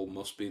improbable,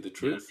 must be the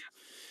truth.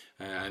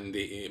 And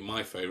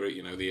my favourite,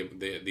 you know,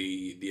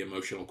 the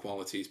emotional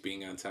qualities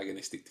being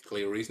antagonistic to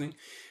clear reasoning,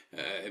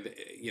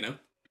 you know.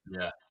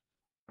 Yeah.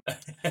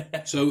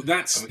 So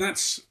that's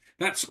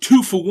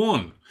 2 for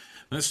 1.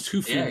 That's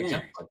 2 for 1.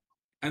 Exactly.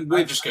 And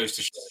that just goes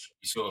to show,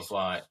 sort of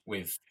like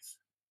with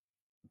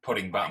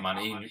putting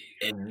Batman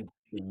in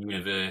the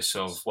universe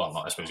of, well,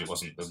 not, I suppose it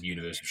wasn't the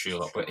universe of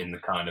Sherlock, but in the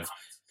kind of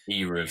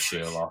era of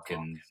Sherlock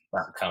and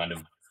that kind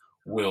of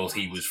world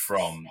he was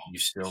from, you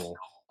still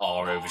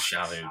are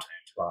overshadowed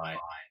by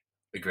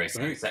the greatest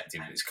Right.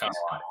 detective. It's kind of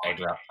like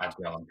Edgar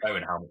Allan Poe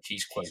and how much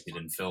he's quoted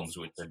in films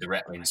which are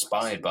directly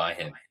inspired by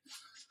him.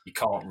 You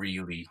can't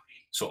really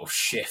sort of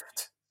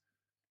shift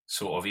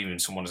sort of even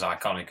someone as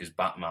iconic as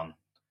Batman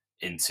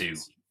into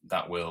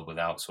that world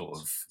without sort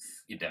of,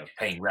 you know,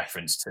 paying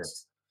reference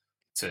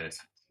to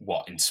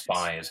what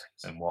inspired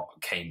and what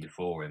came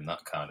before him,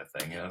 that kind of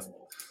thing. You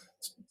know,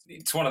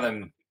 it's one of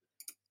them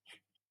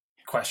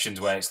questions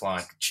where it's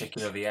like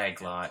chicken or the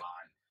egg. Like,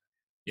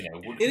 you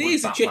know, It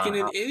is a chicken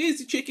and have, it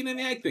is a chicken and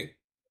the egg thing.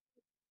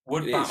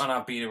 would It Batman is.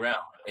 have been around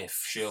if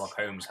Sherlock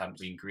Holmes hadn't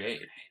been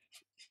created?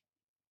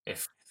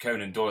 If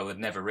Conan Doyle had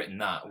never written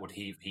that, would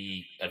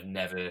he have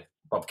never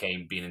Bob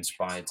Kane been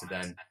inspired to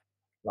then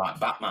write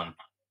Batman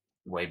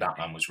the way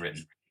Batman was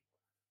written?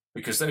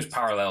 Because those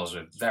parallels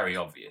are very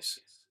obvious.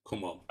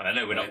 Come on. And I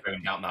know we're Right. not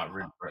going down that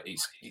route, but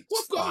it's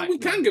Well, like, we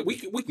can get we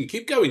can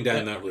keep going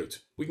down that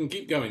route. We can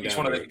keep going it's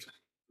down one that of the,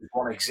 route.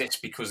 one exists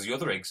because the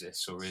other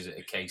exists, or is it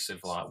a case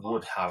of like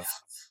would have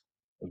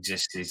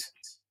existed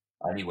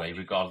anyway,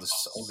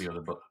 regardless of the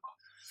other? But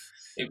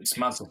it's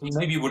mad to think.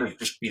 Maybe it would have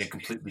just been a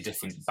completely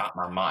different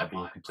Batman. Might have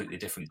been a completely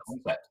different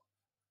concept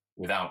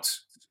without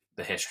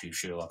the history of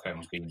Sherlock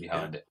Holmes being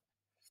behind it.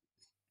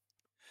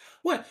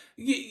 Well,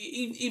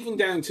 even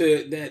down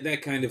to their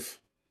kind of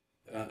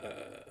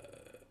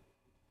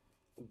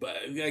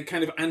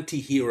kind of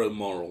anti-hero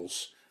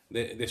morals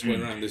this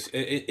way around. There's,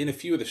 in a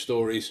few of the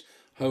stories,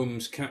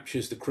 Holmes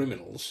captures the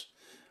criminals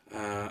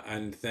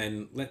and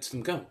then lets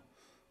them go.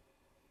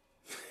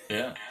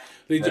 Yeah.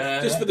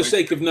 Just for the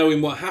sake of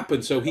knowing what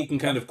happened, so he can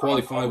kind of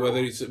qualify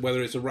whether it's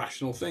a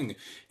rational thing.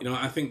 You know,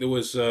 I think there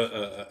was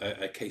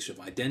a case of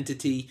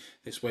identity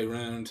this way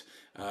around.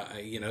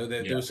 You know,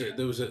 there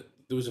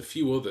was a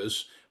few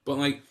others, but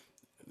like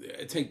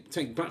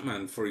take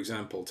Batman for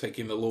example,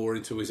 taking the law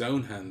into his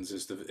own hands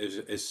as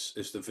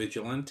the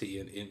vigilante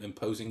and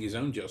imposing his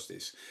own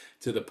justice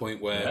to the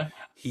point where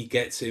he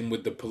gets in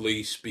with the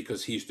police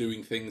because he's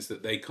doing things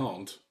that they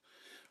can't.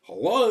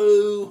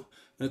 Hello.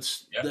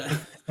 That's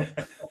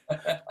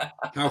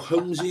how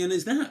Holmesian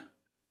is that?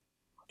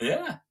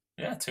 Yeah,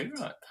 too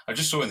right. I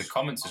just saw in the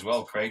comments as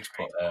well. Craig's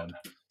put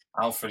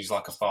Alfred is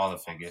like a father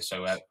figure,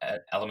 so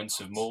elements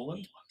of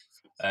Morland.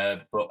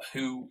 But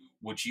who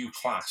would you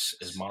class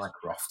as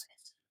Mycroft?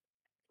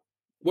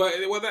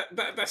 Well,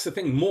 that's the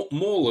thing.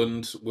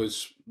 Morland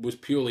was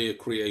purely a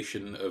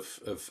creation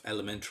of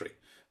Elementary,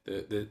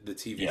 the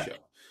TV show.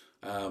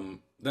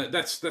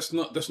 That's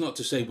not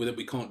to say that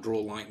we can't draw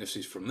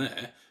likenesses from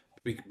there,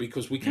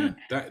 because we can.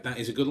 That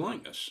is a good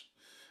likeness.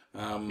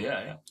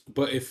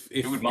 But if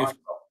who would Mycroft?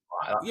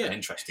 That's an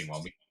interesting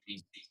one.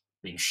 He's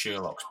being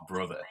Sherlock's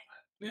brother.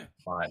 Yeah,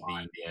 like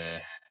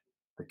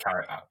the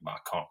character. I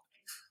can't.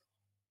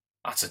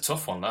 That's a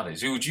tough one. That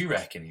is. Who would you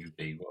reckon he would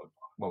be?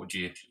 What would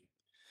you?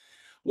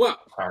 Well,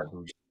 Character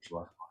would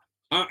you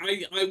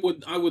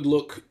I would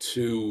look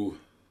to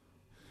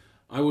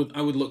I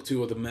would look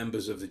to other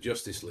members of the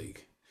Justice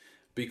League,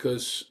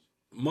 because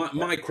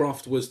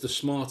Mycroft was the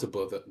smarter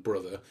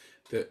brother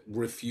that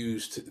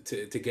refused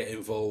to get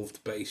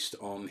involved based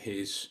on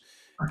his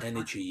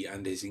energy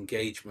and his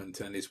engagement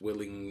and his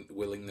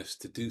willingness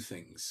to do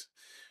things,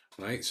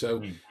 right?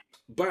 So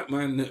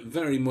Batman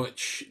very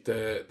much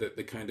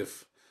the kind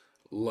of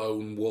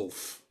lone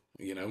wolf,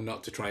 you know,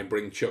 not to try and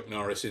bring Chuck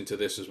Norris into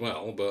this as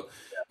well, but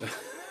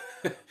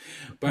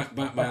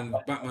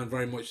Batman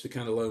very much the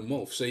kind of lone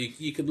wolf. So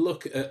you could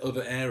look at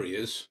other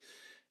areas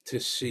to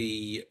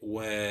see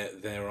where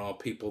there are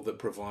people that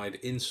provide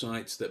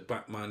insights that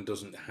Batman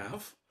doesn't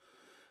have,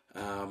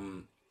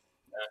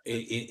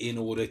 in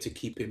order to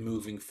keep him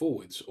moving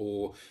forwards,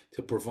 or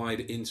to provide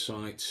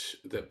insights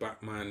that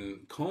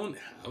Batman can't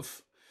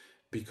have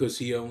because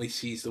he only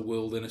sees the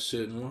world in a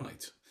certain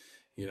light.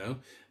 You know,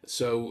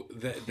 so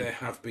there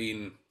have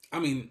been. I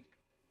mean,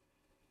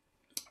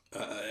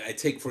 I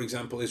take for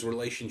example his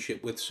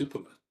relationship with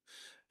Superman.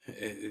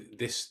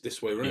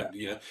 This way around,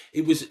 you know,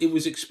 it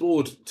was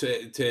explored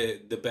to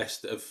the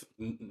best of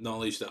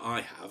knowledge that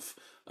I have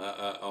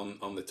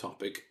on the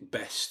topic,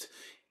 best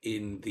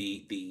in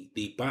the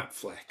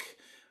Batfleck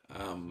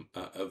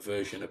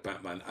version of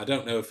Batman. I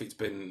don't know if it's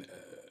been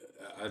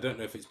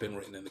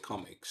written in the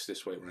comics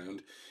this way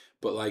around,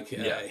 but like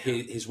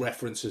his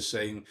references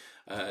saying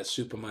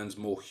Superman's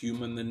more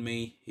human than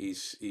me.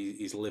 He's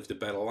lived a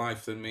better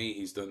life than me.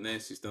 He's done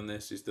this. He's done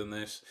this. He's done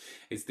this.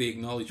 It's the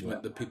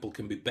acknowledgement that people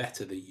can be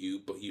better than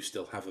you, but you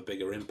still have a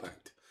bigger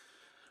impact,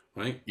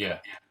 right? Yeah.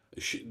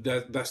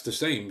 That's the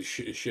same.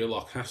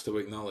 Sherlock has to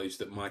acknowledge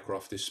that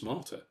Mycroft is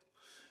smarter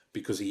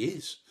because he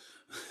is.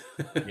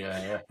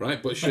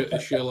 Right, but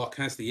Sherlock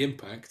has the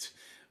impact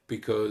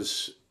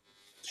because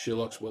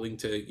Sherlock's willing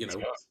to, you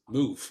know,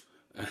 move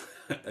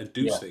and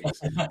do things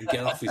and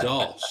get off his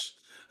arse.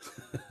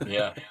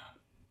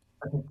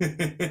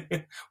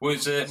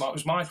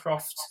 Was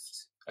Mycroft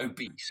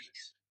obese?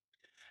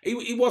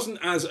 He wasn't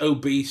as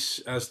obese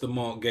as the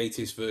Mark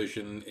Gatiss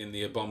version in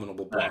The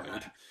Abominable Bride.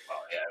 Well,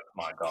 yeah,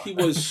 my God. He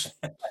was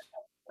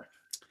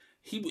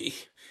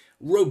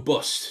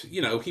robust.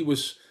 You know, he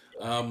was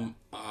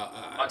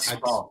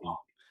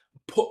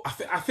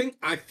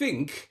I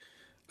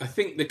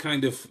think the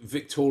kind of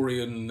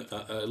Victorian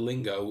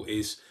lingo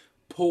is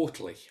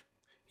portly.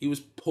 He was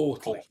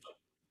portly.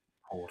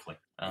 Portly.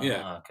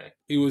 Yeah, Okay.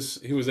 he was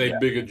a Yeah.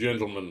 bigger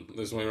gentleman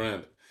this way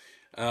around.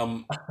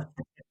 Um,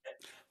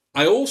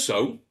 I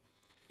also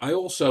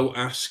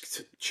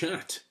asked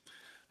Chat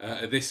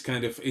this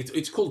kind of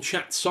it's called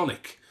Chat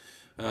Sonic.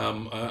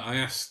 I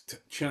asked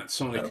Chat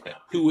Sonic Okay.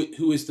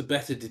 who is the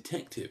better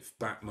detective,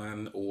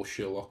 Batman or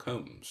Sherlock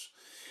Holmes,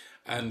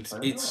 and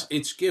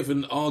it's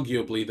given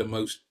arguably the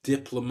most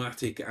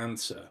diplomatic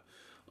answer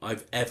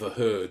I've ever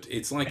heard.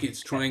 It's like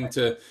it's trying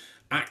to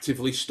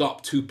actively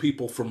stop two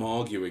people from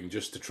arguing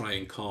just to try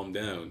and calm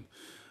down.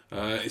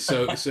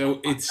 So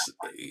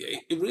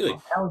it really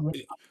Hell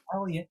yeah.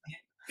 Hell yeah.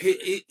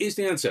 is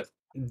the answer.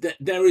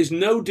 There is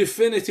no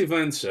definitive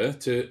answer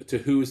to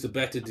who is the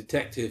better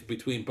detective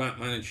between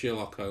Batman and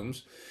Sherlock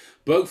Holmes.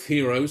 Both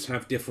heroes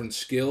have different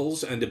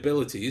skills and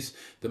abilities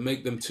that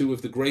make them two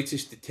of the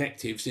greatest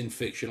detectives in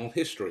fictional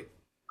history.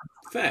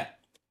 Fair.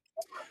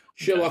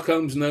 Sherlock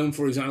Holmes, known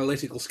for his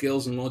analytical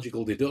skills and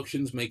logical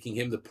deductions, making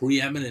him the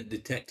preeminent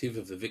detective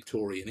of the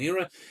Victorian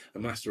era, a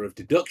master of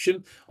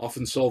deduction,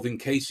 often solving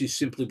cases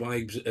simply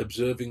by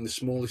observing the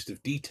smallest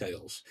of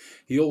details.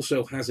 He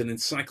also has an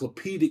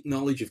encyclopedic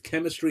knowledge of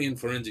chemistry and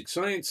forensic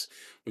science,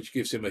 which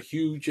gives him a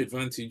huge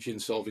advantage in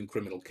solving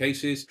criminal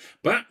cases.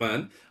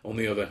 Batman, on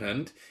the other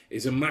hand,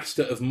 is a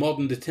master of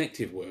modern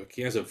detective work.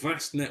 He has a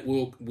vast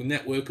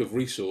network of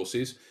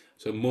resources,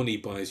 so money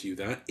buys you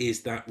that.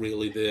 Is that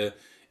really the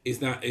is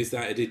that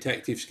a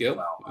detective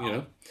skill? You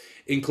know,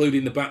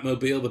 including the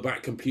Batmobile, the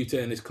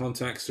Batcomputer, and his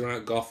contacts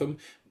throughout Gotham.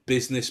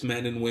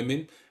 Businessmen and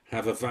women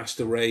have a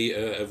vast array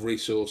of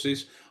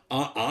resources.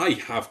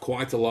 I have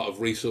quite a lot of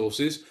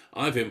resources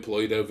I've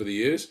employed over the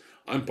years.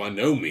 I'm by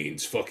no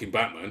means fucking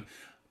Batman.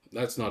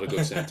 That's not a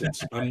good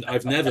sentence.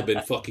 I've never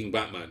been fucking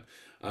Batman.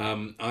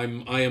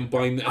 I am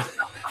by.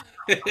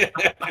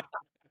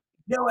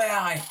 No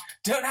AI.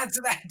 Don't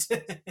answer that.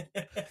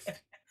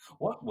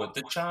 What would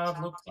the child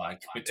look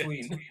like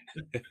between?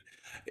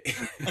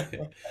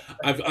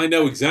 I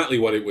know exactly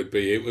what it would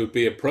be. It would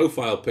be a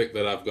profile pic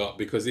that I've got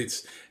because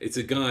it's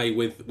a guy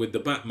with the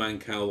Batman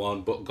cowl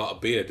on, but got a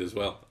beard as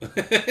well.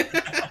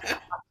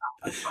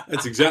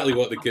 That's exactly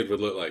what the kid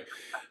would look like.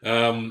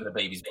 The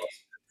baby's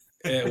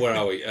Where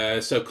are we?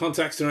 So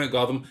contacts around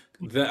Gotham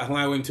that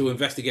allow him to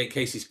investigate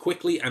cases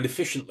quickly and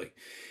efficiently.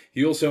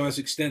 He also has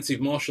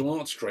extensive martial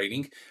arts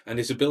training, and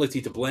his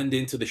ability to blend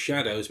into the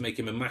shadows make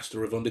him a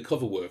master of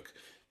undercover work.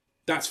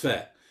 That's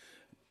fair.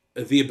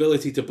 The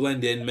ability to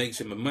blend in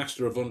makes him a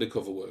master of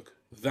undercover work.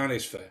 That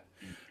is fair.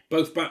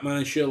 Both Batman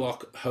and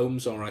Sherlock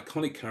Holmes are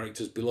iconic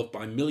characters beloved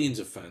by millions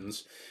of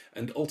fans,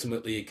 and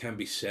ultimately it can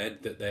be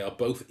said that they are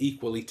both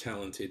equally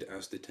talented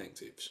as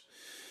detectives.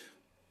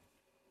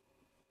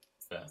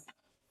 fair.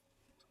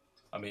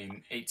 I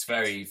mean, it's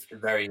very,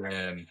 very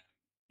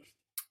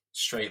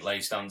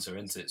straight-laced answer,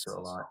 isn't it? Sort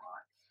of like,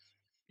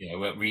 we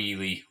won't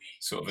really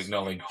sort of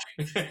acknowledge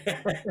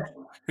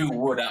who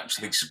would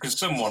actually, because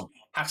someone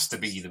has to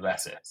be the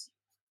better.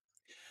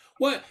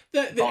 Well,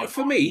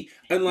 for me,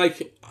 and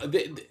like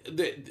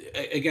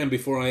again,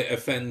 before I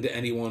offend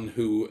anyone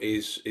who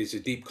is a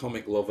deep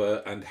comic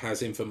lover and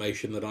has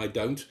information that I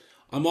don't,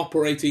 I'm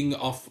operating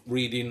off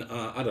reading,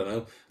 I don't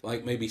know,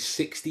 like maybe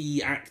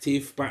 60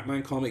 active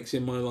Batman comics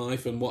in my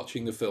life and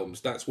watching the films.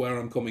 That's where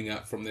I'm coming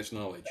at from this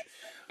knowledge,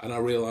 and I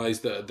realise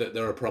that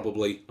there are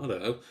probably, I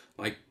don't know,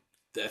 like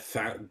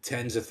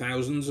tens of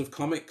thousands of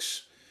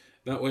comics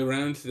that way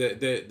around.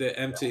 They're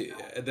empty.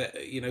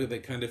 They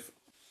kind of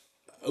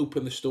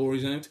open the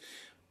stories out.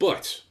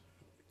 But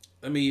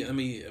let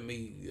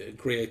me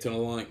create a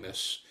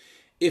likeness.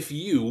 If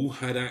you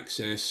had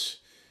access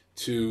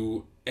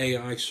to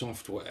AI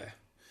software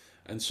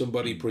and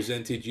somebody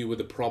presented you with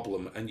a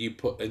problem and you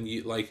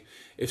like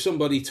if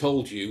somebody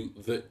told you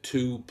that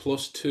 2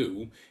 plus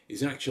 2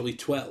 is actually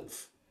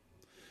 12,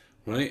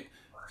 right?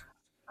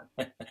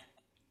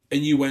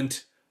 And you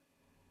went,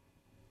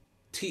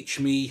 teach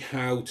me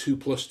how 2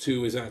 plus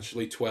 2 is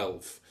actually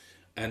 12,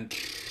 and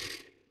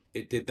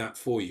it did that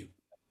for you.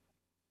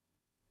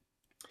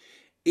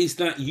 Is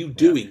that you Yeah.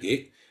 doing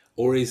it,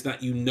 or is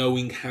that you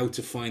knowing how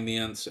to find the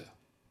answer?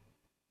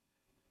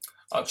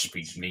 That should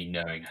be me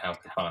knowing how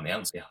to find the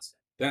answer.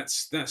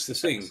 That's the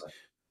thing.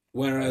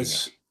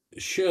 Whereas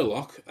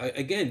Sherlock,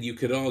 again, you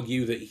could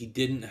argue that he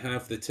didn't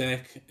have the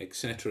tech,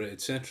 etc.,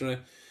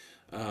 etc.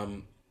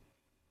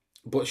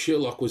 But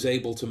Sherlock was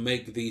able to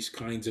make these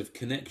kinds of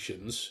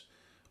connections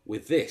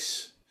with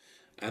this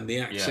and the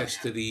access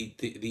to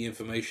the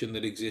information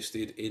that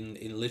existed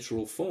in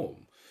literal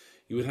form.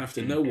 You would have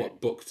to know what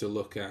book to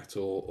look at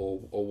or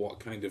what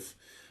kind of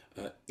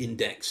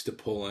index to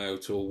pull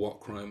out or what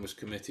crime was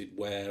committed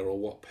where or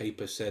what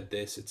paper said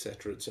this,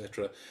 etc.,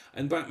 etc.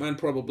 And Batman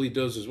probably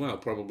does as well,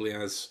 probably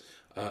has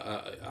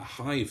a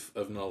hive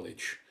of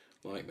knowledge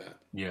like that.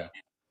 Yeah.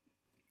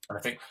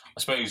 And I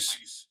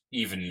suppose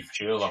even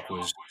Sherlock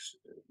was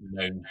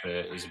known for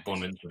his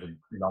abundance of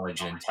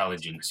knowledge and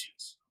intelligence,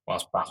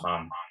 whilst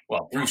Batman,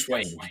 well, Bruce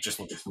Wayne, if you just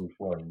look at Bruce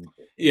Wayne,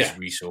 his Yeah,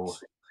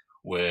 resource.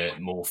 were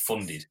more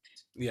funded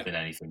Yeah. than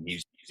anything. He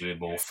was doing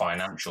more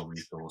financial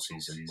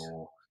resources and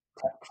more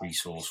tech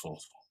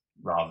resourceful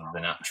rather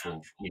than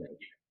actual,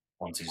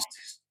 want his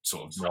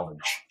sort of knowledge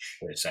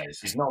per se.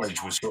 His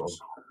knowledge was sort of,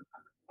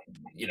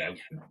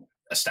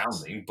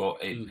 astounding, but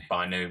it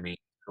by no means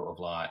sort of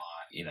like,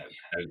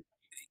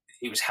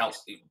 it was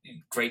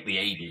greatly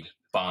aided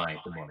by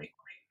the money.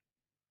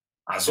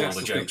 As all That's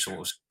the the thing. jokes sort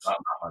of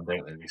about Batman,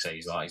 don't they? They say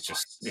he's like, it's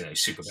just,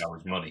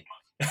 superpowers money.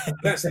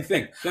 That's the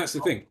thing. That's the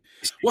thing.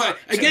 It's Well,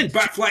 again,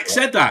 Batfleck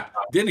said that,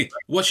 didn't he?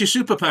 What's your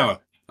superpower?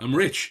 I'm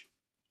rich.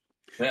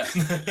 Yeah.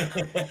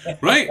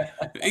 Right?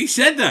 He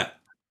said that.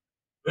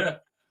 Yeah.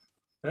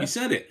 He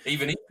said it.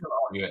 Even he can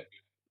argue it.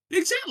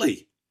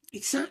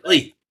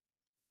 Exactly.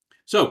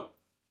 So,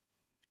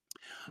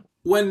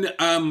 when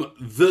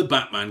the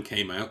Batman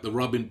came out, the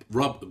Robin,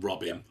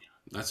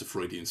 that's a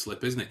Freudian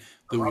slip, isn't it?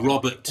 The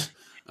Robert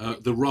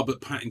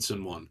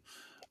Pattinson one.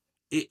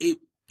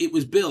 It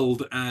was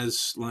billed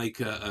as like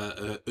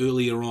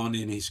earlier on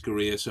in his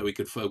career, so he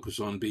could focus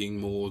on being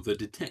more the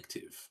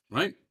detective,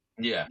 right?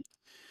 Yeah.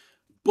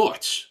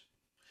 But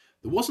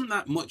there wasn't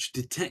that much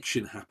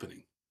detection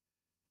happening,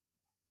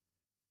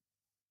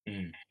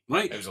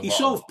 right? He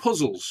solved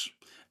puzzles,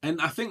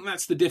 and I think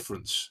that's the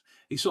difference.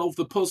 He solved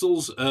the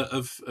puzzles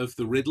of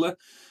the Riddler.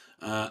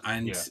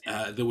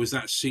 There was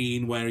that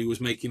scene where he was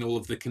making all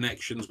of the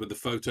connections with the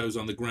photos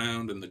on the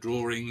ground and the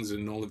drawings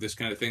and all of this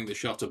kind of thing, the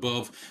shot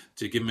above,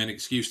 to give him an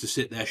excuse to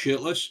sit there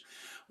shirtless.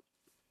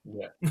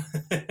 Yeah.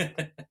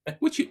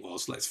 Which it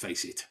was, let's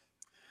face it.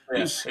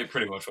 Yeah, it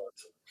pretty much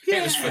was. Yeah.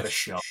 It was for the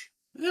shot.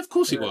 Of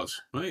course it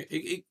was, right?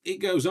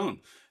 It goes on.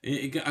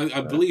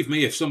 I believe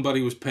me, if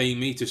somebody was paying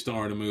me to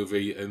star in a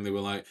movie and they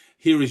were like,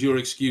 here is your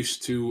excuse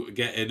to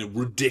get in a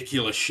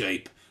ridiculous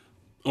shape.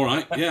 All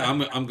right, yeah,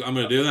 I'm going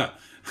to do that.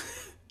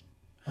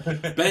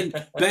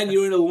 Ben,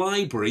 you're in a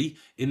library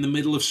in the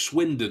middle of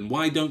Swindon.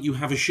 Why don't you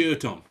have a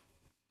shirt on?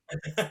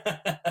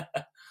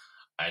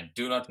 I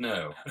do not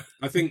know.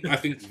 I think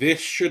this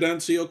should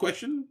answer your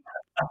question.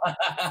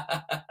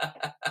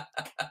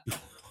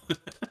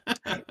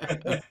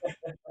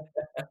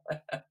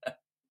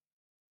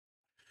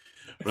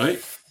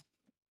 Right.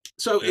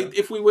 So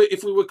if we were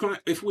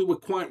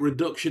quite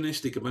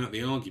reductionistic about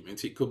the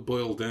argument, it could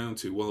boil down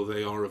to, well,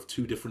 they are of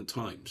two different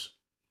times.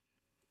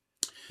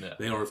 Yeah.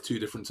 They are of two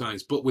different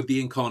times. But with the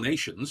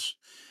incarnations,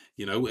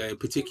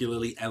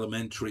 particularly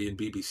Elementary and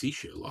BBC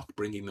Sherlock,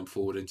 bringing them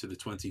forward into the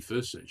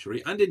 21st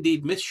century, and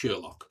indeed Miss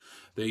Sherlock,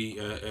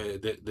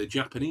 the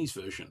Japanese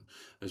version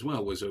as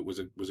well, was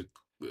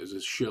a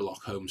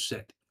Sherlock Holmes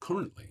set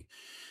currently.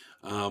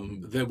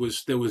 There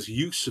was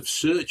use of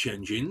search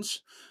engines,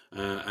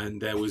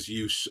 and there was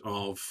use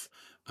of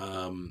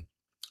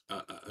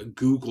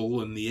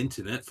Google and the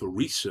internet for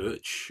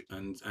research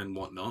and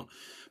whatnot,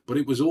 but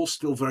it was all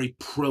still very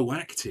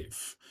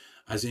proactive,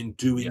 as in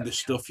doing the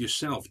stuff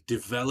yourself,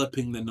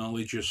 developing the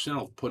knowledge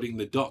yourself, putting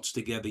the dots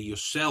together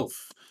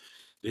yourself,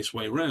 this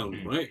way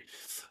round, right?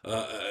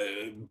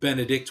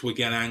 Benedict would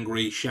get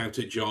angry, shout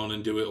at John,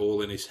 and do it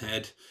all in his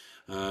head.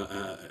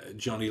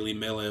 Johnny Lee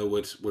Miller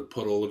would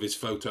put all of his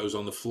photos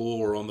on the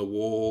floor or on the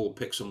wall,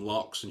 pick some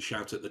locks and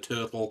shout at the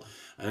turtle,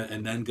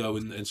 and then go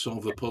and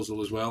solve the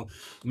puzzle as well.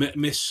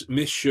 Miss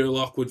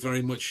Sherlock would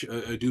very much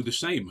do the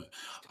same.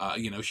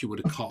 She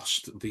would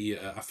accost the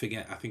I think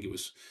it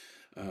was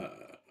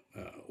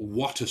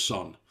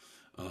Watterson.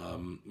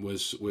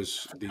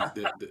 Was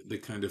the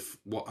kind of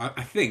what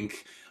I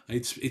think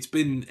it's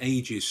been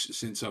ages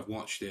since I've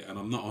watched it, and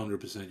I'm not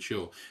 100%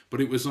 sure, but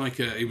it was like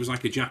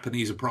a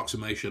Japanese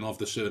approximation of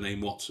the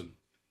surname Watson.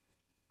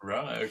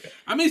 Right. Okay.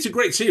 I mean, it's a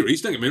great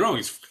series. Don't get me wrong;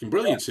 it's a fucking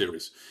brilliant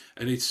series,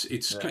 and it's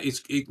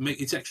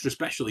extra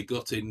specially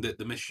gutting that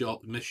the Miss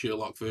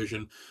Sherlock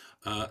version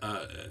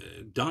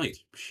died.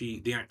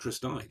 The actress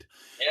died.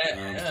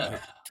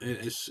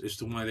 As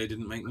to why they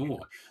didn't make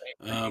more.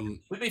 Did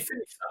they finish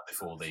that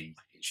before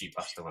she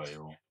passed away?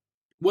 Or?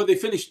 Well, they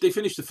finished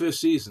the first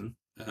season,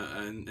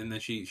 and then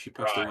she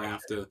passed away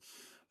after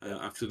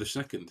the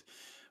second.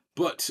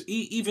 But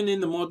even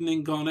in the modern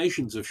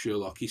incarnations of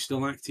Sherlock, he's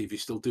still active.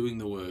 He's still doing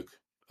the work.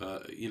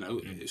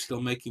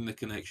 Still making the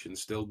connection,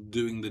 still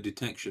doing the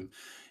detection.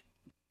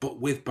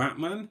 But with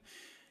Batman,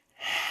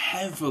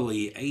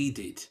 heavily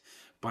aided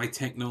by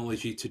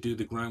technology to do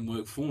the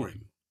groundwork for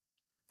him.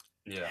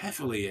 Yeah,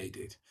 heavily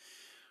aided.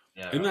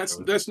 Yeah, and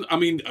that's. I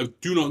mean,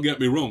 do not get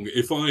me wrong.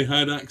 If I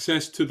had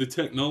access to the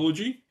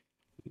technology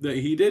that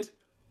he did,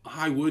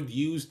 I would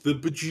use the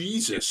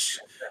bejesus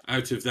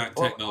out of that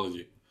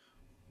technology.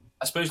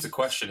 I suppose the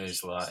question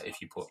is, like, if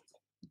you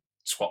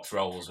swapped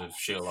roles of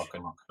Sherlock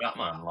and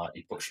Batman, like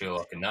you put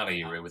Sherlock in that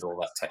era with all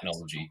that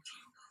technology,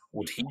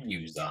 would he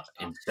use that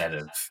instead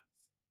of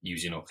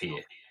using up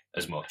here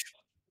as much?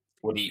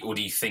 Would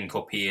he think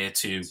up here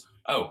to,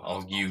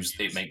 I'll use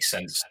it, makes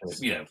sense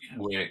to,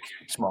 work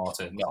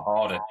smarter, not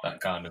harder, that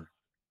kind of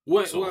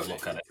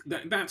look at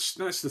it. That's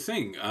the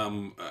thing.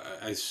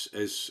 As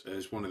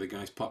one of the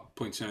guys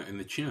points out in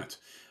the chat,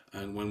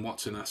 and when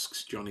Watson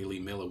asks Johnny Lee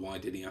Miller why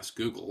did he ask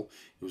Google,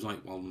 he was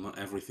like, well, not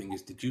everything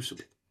is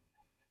deducible.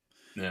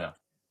 Yeah.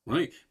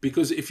 right?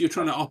 Because if you're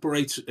trying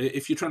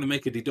to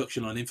make a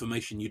deduction on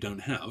information you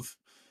don't have,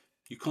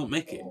 you can't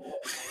make it,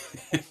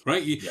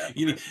 right?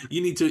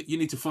 You need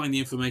to find the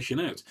information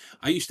out.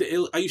 I used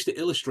to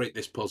illustrate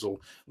this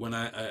puzzle when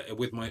I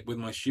with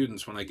my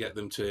students when I get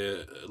them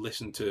to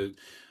listen to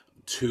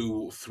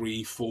 2,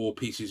 3, 4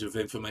 pieces of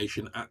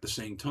information at the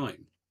same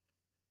time.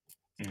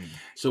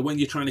 So when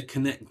you're trying to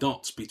connect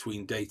dots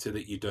between data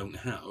that you don't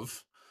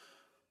have,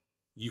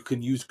 you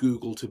can use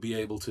Google to be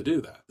able to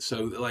do that.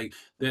 So like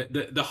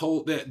the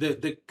whole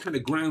the kind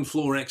of ground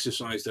floor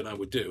exercise that I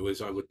would do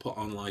is I would put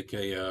on like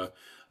a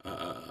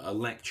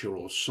lecture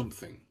or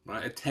something,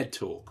 right? A TED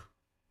talk,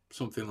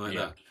 something like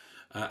that.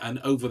 And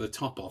over the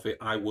top of it,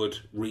 I would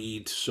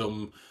read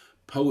some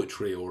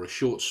poetry or a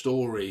short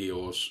story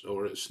or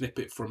a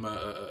snippet from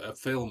a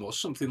film or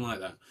something like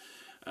that.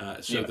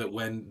 So that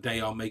when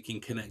they are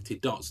making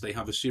connected dots, they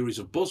have a series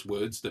of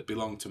buzzwords that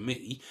belong to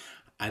me.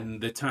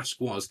 And the task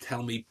was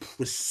tell me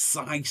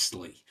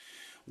precisely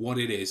what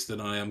it is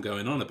that I am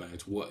going on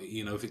about. What,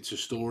 if it's a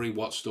story,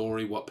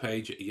 what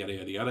page, yada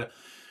yada yada.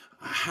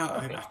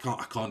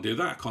 I can't do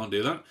that. I can't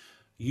do that.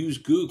 Use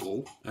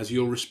Google as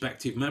your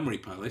respective memory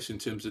palace in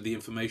terms of the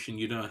information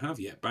you don't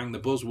have yet. Bang the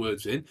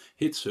buzzwords in,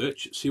 hit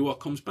search, see what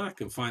comes back,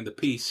 and find the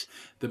piece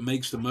that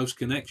makes the most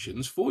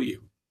connections for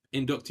you.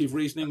 Inductive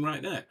reasoning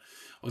right there.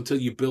 Until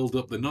you build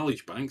up the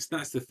knowledge banks,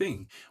 that's the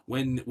thing.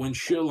 When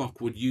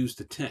Sherlock would use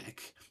the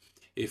tech,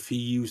 if he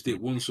used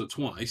it once or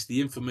twice, the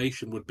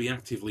information would be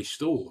actively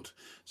stored,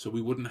 so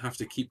we wouldn't have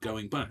to keep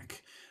going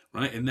back,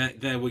 right? And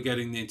there we're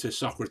getting into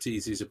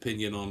Socrates'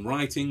 opinion on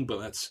writing, but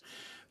that's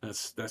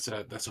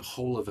a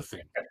whole other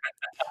thing.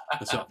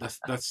 That's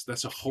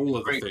a whole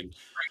other thing.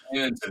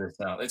 Into this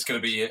now. It's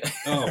going to be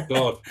Oh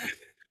God,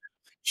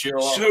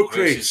 Sherlock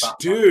Socrates,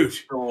 dude.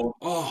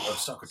 Of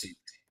Socrates.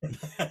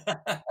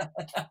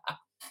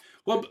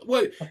 Well,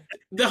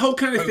 the whole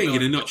kind of thing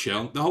in a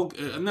nutshell. The whole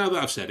now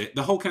that I've said it,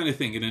 the whole kind of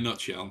thing in a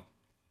nutshell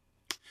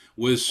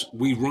was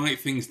we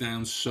write things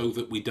down so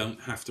that we don't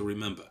have to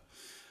remember.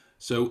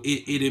 So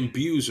it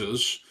imbues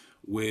us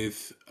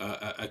with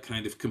a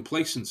kind of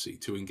complacency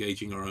to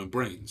engaging our own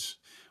brains.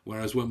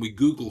 Whereas when we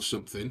Google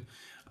something,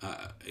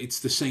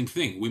 it's the same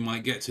thing. We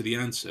might get to the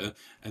answer,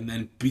 and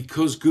then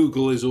because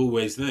Google is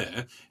always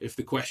there, if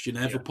the question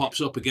ever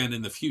pops up again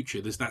in the future,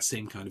 there's that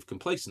same kind of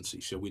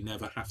complacency. So we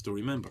never have to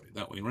remember it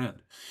that way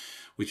around,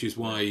 which is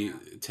why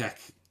tech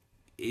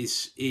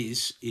is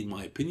in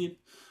my opinion,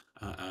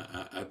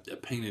 a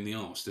pain in the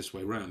arse this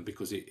way around,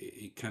 because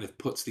it kind of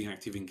puts the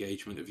active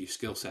engagement of your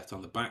skill set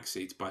on the back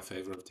seat by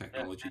favour of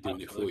technology doing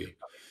it for you.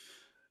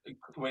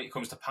 When it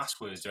comes to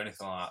passwords or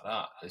anything like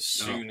that, as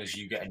soon as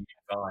you get a new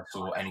device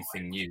or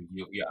anything new,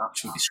 you're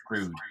absolutely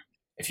screwed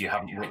if you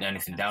haven't written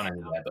anything down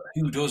anywhere. But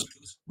who does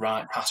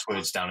write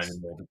passwords down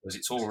anymore? Because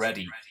it's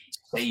already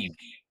saved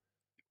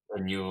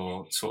in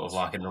your sort of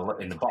like in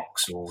the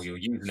box, or your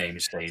username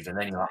is saved, and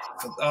then you're like,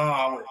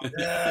 oh,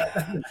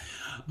 yeah.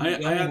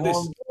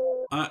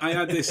 I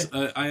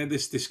had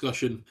this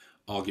discussion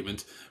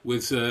argument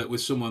with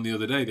someone the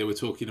other day. They were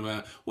talking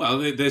about, well,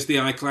 there's the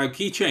iCloud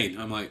keychain.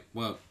 I'm like,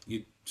 well,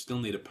 you still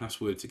need a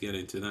password to get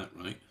into that,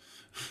 right?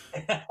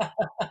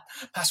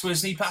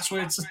 Passwords need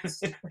passwords.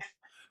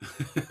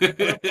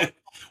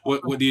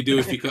 What do you do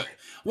if you got?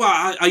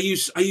 Well, I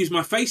use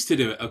my face to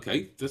do it.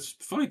 Okay, that's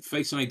fine.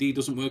 Face ID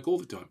doesn't work all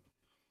the time.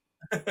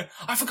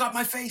 I forgot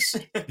my face.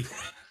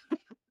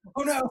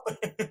 Oh no!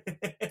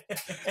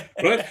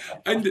 Right,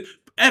 and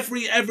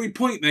every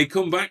point they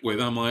come back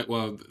with, I'm like,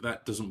 well,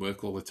 that doesn't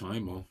work all the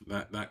time, or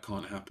that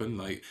can't happen.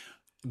 Like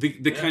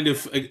the kind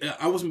of,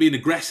 I wasn't being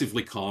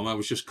aggressively calm. I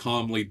was just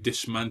calmly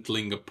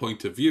dismantling a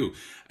point of view.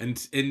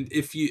 And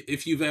if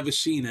you've ever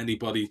seen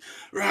anybody,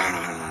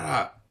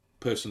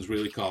 person's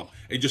really calm.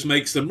 It just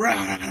makes them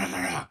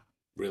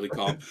really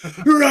calm,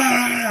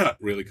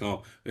 really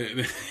calm.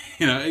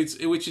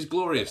 Which is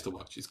glorious to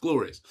watch. It's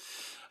glorious.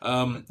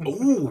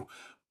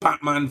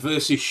 Batman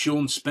versus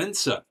Sean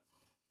Spencer.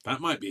 That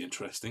might be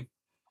interesting.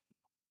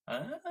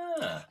 But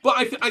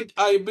but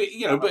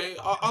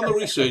on the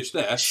research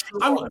there,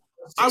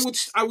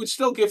 I would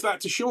still give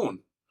that to Sean.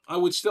 I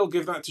would still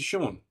give that to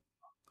Sean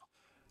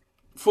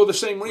for the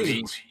same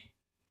reasons.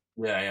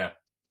 Yeah.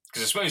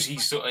 Because I suppose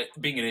he's sort of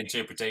being an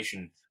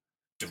interpretation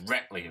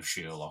directly of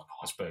Sherlock.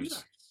 I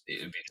suppose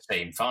it would be the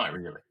same fight,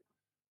 really.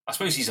 I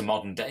suppose he's a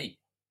modern day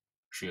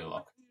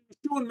Sherlock.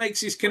 Sean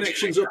makes his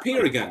connections up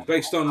here again,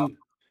 based on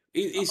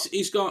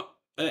he's got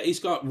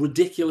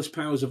ridiculous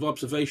powers of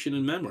observation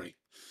and memory.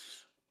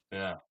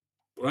 Yeah.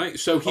 Right.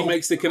 So he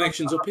makes the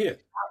connections up here.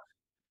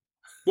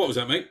 What was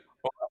that, mate?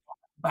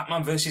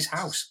 Batman versus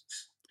House.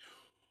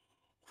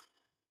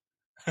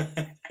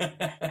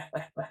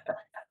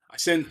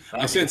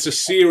 I sense a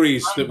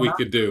series that we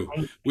could do.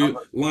 We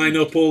line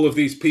up all of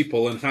these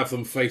people and have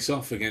them face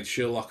off against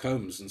Sherlock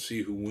Holmes and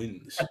see who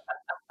wins.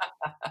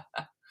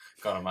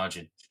 Can't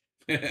imagine.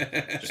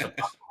 Just a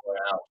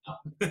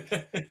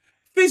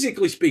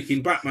physically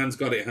speaking, Batman's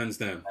got it hands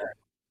down.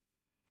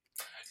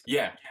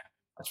 Yeah,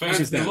 I suppose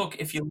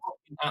if you're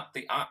looking at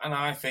and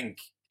I think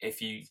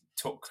if you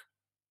took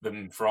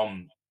them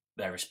from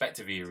their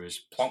respective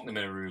eras, plonked them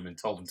in a room, and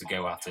told them to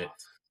go at it.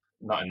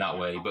 Not in that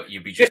way, but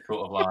you'd be just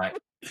sort of like,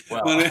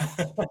 well,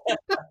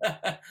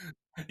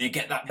 you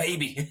get that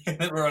baby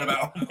that we're on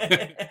about.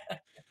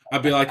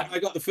 I'd be like, I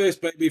got the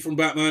first baby from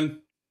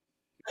Batman.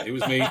 It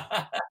was me.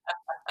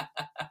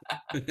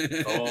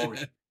 Oh,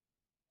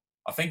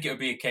 I think it would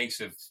be a case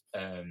of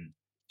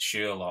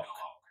Sherlock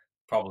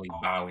probably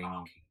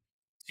bowing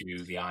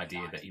to the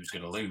idea that he was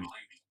going to lose,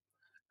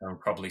 and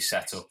probably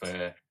set up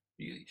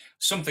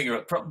something,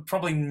 or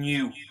probably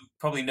know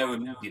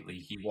immediately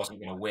he wasn't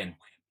going to win.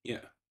 Yeah,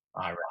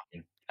 I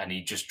reckon, and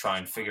he'd just try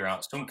and figure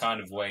out some kind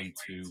of way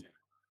to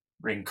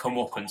bring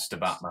comeuppance to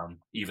Batman,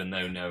 even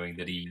though knowing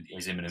that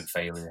his imminent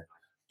failure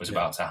was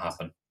about to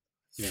happen.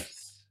 Yeah,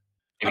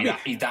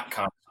 He's that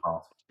kind of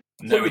smart,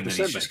 knowing that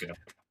he's just going to.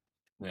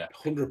 Yeah,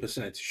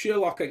 100%.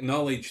 Sherlock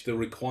acknowledged the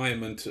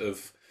requirement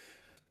of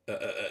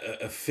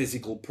a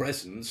physical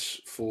presence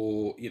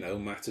for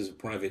matters of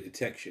private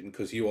detection,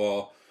 because you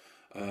are,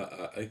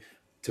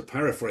 to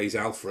paraphrase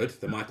Alfred,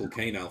 the Michael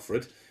Caine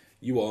Alfred,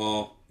 you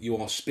are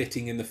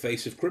spitting in the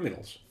face of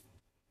criminals.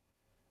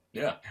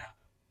 Yeah.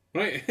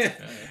 Right.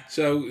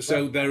 So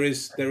there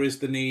is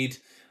the need.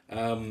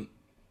 There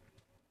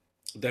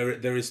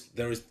is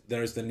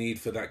the need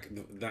for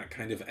that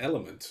kind of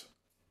element.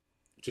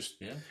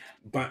 Just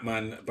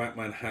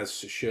Batman has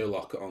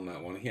Sherlock on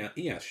that one.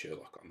 He has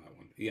Sherlock on that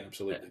one. He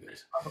absolutely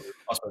does.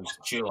 I suppose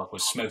Sherlock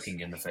was smoking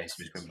in the face of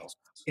his criminals.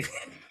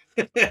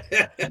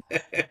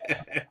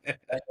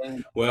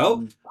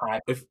 Well,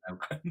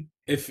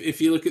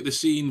 if you look at the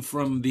scene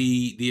from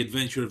the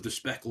Adventure of the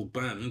Speckled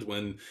Band,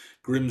 when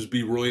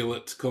Grimsby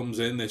Roylott comes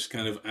in, this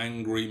kind of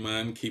angry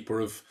man,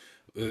 keeper of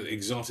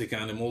exotic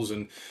animals,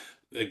 and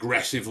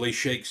aggressively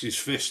shakes his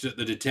fist at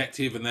the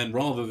detective, and then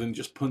rather than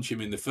just punch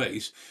him in the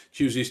face,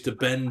 chooses to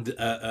bend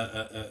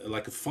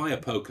like a fire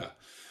poker,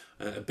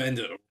 bend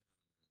it,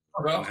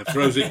 and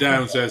throws it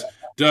down, and says,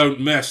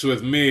 "Don't mess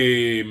with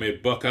me, me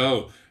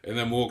bucko," and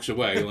then walks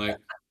away. Like,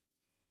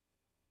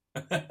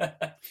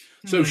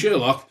 so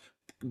Sherlock,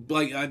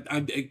 like,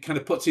 it kind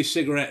of puts his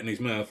cigarette in his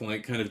mouth,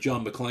 like kind of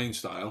John McClane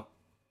style,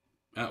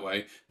 that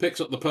way, picks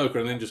up the poker,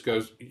 and then just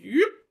goes,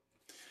 "Yep,"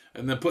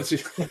 and then puts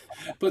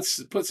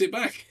it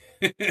back.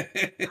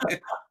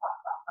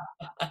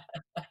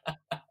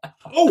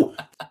 Oh,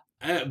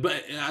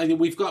 but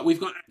we've got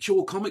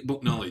actual comic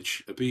book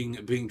knowledge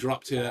being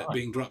dropped in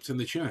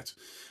the chat.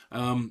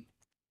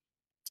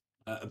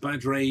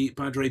 Badre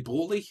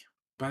Borley.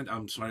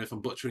 I'm sorry if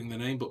I'm butchering the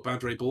name, but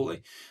Badre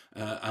Borley.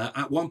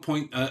 At one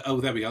point,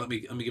 there we go. Let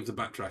me give the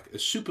backtrack.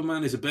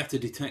 Superman is a better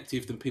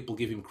detective than people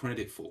give him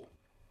credit for.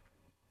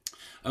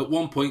 At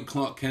one point,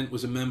 Clark Kent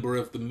was a member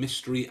of the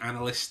Mystery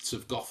Analysts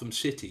of Gotham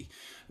City,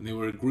 and they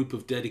were a group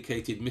of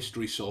dedicated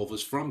mystery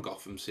solvers from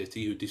Gotham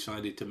City who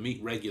decided to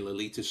meet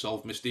regularly to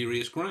solve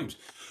mysterious crimes.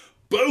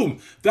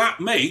 Boom!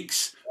 That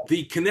makes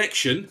the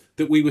connection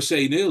that we were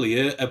saying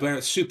earlier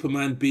about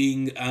Superman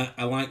being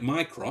like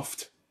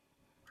Mycroft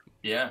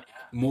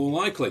more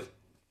likely.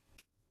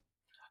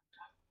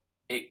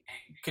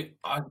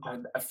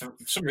 For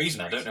some reason,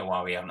 I don't know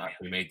why we haven't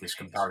actually made this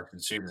comparison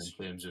sooner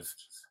in terms of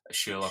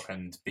Sherlock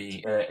and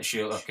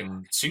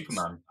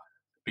Superman,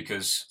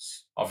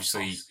 because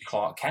obviously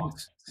Clark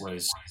Kent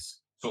was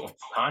sort of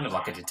kind of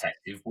like a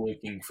detective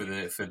working for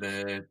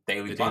the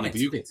Daily Planet.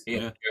 Bugle.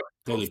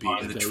 Daily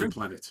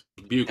Planet.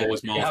 Bugle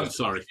was Marvel,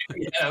 sorry.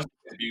 Yeah,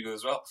 Bugle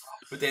as well.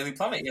 But Daily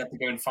Planet, he had to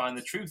go and find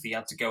the truth. He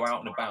had to go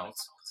out and about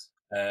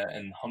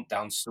and hunt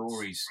down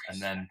stories,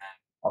 and then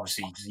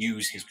obviously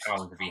use his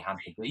powers if he had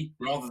to be.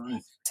 Rather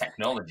than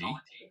technology,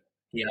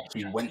 he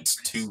actually went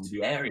to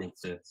the area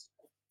to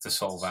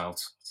solve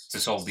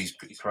these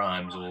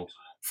crimes or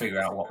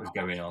figure out what was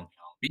going on.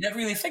 But you never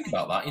really think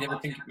about that. You never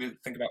think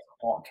about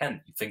Clark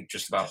Kent. You think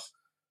just about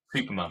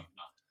Superman.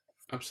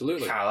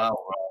 Absolutely.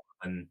 Kal-El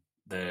rather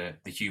than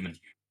the human.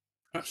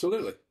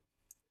 Absolutely.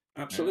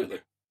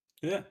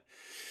 Yeah.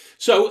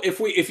 So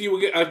if you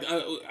were,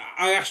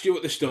 I asked you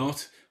at the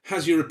start,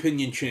 has your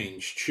opinion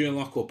changed?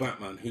 Sherlock or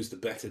Batman? Who's the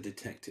better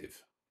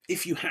detective?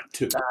 If you had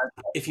to.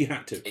 If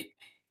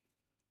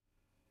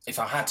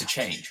I had to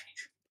change.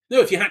 No,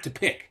 if you had to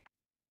pick.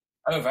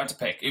 Oh, if I had to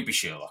pick, it'd be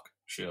Sherlock.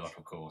 Sherlock,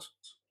 of course.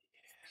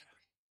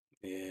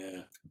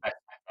 Yeah. Best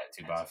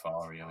detective by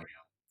far, really.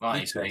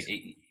 Like you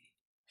say,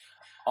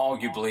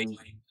 arguably,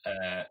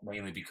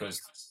 mainly because,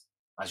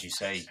 as you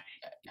say,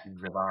 he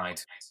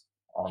relied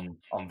on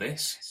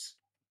this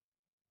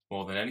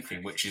more than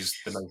anything, which is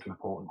the most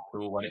important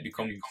tool when it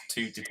becomes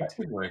to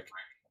detective work.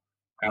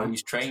 How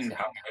he's trained,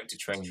 how to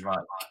train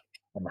right,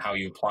 and how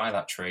you apply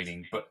that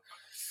training. But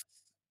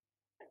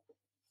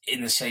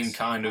in the same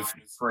kind of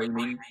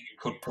framing, you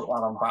could put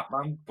that on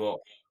Batman, but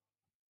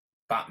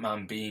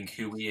Batman being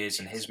who he is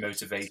and his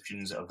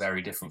motivations are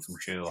very different from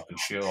Sherlock, and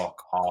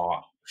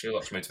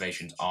Sherlock's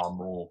motivations are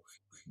more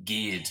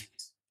geared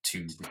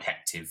to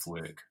detective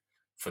work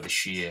for the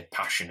sheer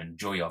passion and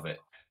joy of it.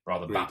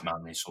 Rather,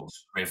 Batman is sort of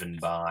driven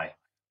by.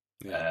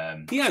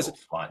 He has,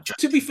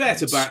 to be fair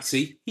to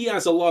Batsy, he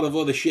has a lot of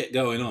other shit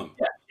going on.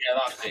 Yeah,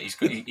 that's it.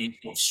 He's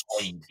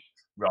swayed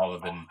rather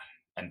than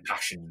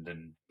impassioned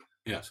and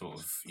sort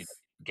of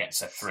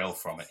gets a thrill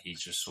from it. He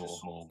just sort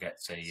of more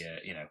gets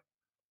a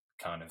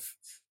kind of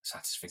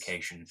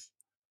satisfaction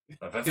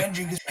of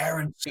avenging his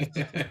parents.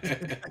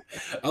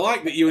 I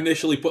like that you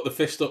initially put the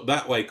fist up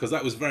that way, because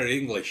that was very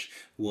English.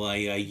 Why,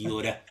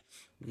 Yoda?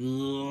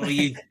 Oh,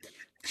 you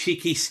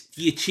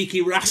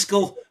cheeky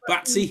rascal,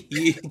 Batsy,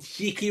 you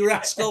cheeky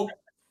rascal.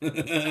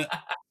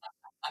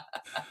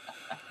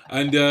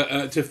 And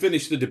to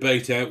finish the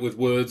debate out with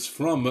words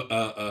from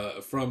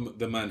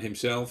the man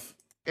himself.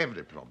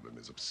 Every problem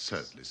is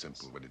absurdly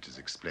simple when it is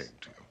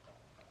explained to you.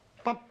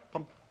 Pum,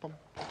 pum, pum.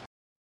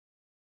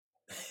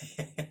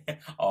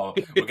 Oh,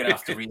 we're going to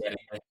have to re-edit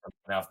this and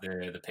have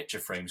the picture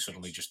frame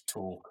suddenly just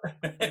talk,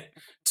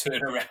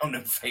 turn around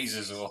and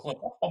phases all.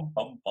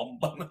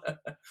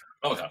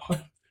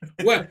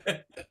 Well,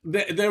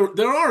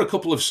 there are a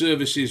couple of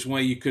services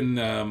where you can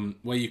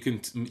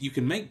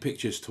make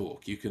pictures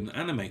talk. You can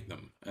animate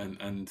them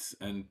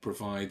and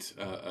provide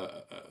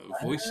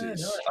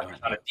voices. Like a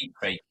kind of deep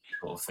fake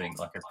sort of thing,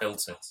 like a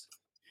filter.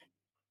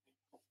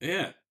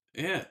 Yeah.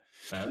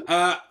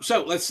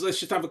 So let's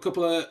just have a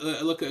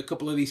look at a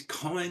couple of these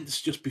comments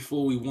just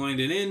before we wind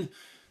it in.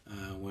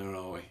 Where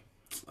are we?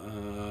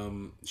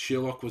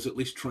 Sherlock was at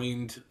least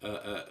trained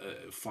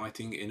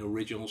fighting in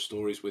original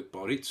stories with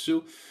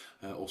Boritsu.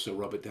 Also,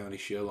 Robert Downey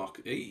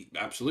Sherlock.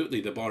 Absolutely,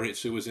 the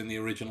Boritsu was in the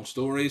original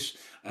stories,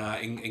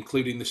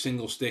 including the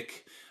single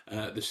stick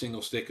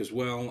as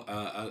well,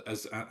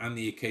 and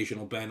the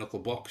occasional bare knuckle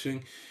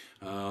boxing.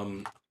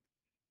 I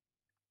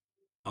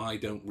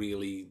don't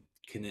really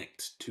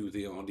connect to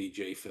the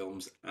RDJ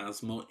films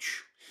as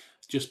much,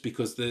 just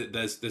because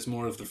there's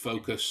more of the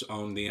focus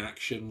on the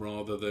action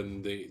rather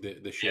than the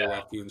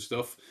Sherlockian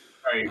stuff.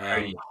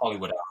 Very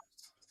Hollywood.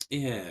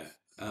 Yeah.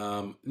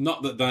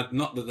 Not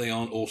that they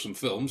aren't awesome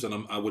films,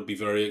 and I would be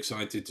very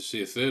excited to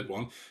see a third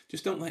one.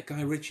 Just don't let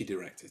Guy Ritchie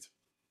direct it.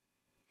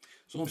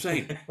 That's all I'm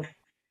saying.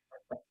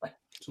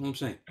 That's all I'm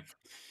saying.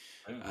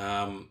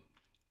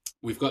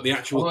 We've got the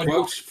actual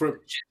quote from.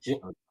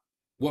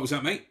 What was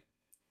that, mate?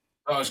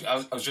 I was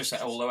just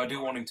saying, although I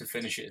do want him to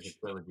finish it as a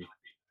trilogy.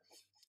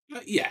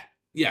 Yeah.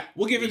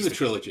 We'll give him the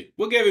trilogy.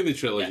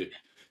 Yeah.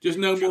 Just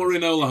no more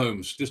Enola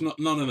Holmes. Just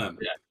none of them.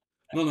 Yeah.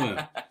 None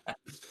of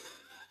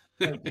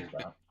them.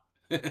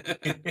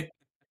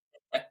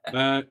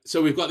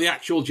 So we've got the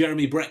actual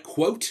Jeremy Brett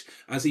quote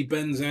as he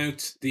bends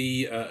out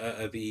the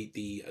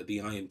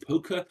iron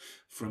poker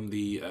from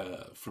the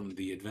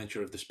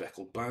Adventure of the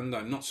Speckled Band.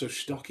 I'm not so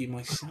stocky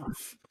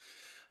myself.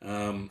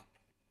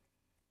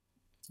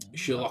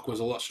 Sherlock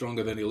was a lot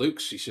stronger than he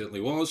looks. He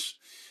certainly was.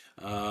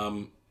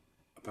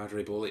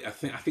 Badri Bowley. I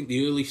think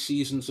the early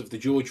seasons of the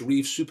George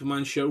Reeves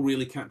Superman show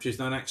really captures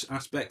that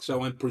aspect.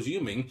 So I'm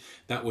presuming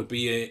that would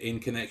be in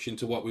connection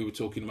to what we were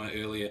talking about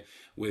earlier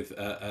with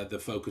the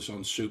focus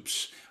on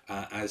Supes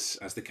as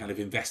the kind of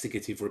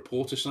investigative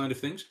reporter side of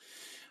things.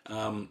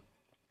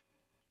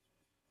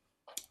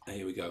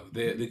 Here we go.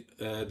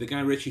 The Guy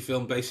Ritchie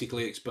film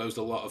basically exposed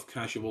a lot of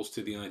casuals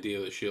to the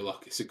idea that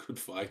Sherlock is a good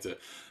fighter.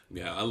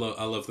 Yeah, I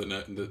love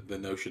the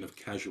notion of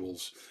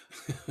casuals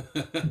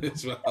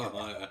as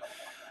well.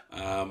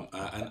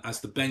 And as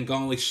the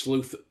Bengali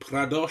sleuth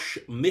Pradosh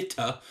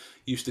Mitta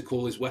used to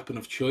call his weapon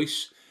of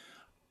choice,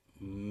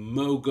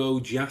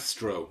 Mogo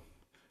Jastro,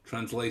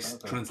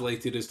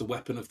 translated as the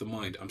weapon of the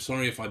mind. I'm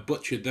sorry if I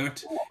butchered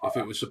that. If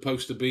it was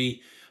supposed to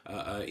be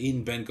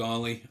in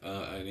Bengali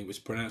and it was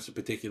pronounced a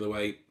particular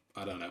way,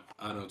 I don't know.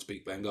 I don't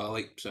speak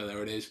Bengali, so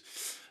there it is.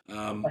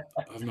 I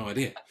have no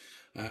idea.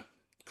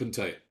 Couldn't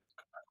tell you.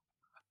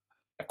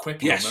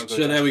 Yes,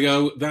 so there we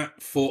go.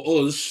 That,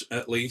 for us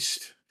at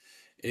least,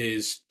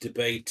 is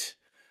debate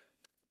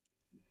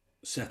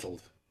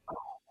settled.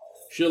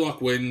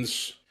 Sherlock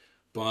wins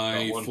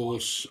by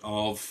force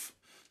of,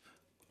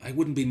 I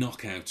wouldn't be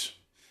knockout.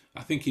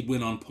 I think he'd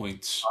win on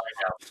points.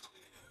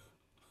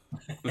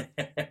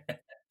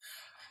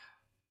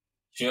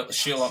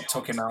 Sherlock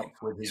took him out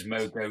with his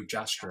Mogo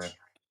Jastro.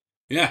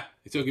 Yeah,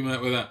 he took him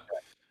out with that.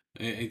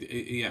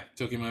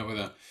 Took him out with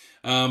that.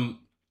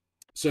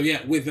 So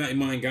yeah, with that in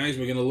mind, guys,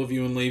 we're going to love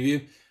you and leave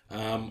you.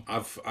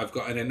 I've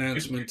got an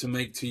announcement to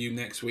make to you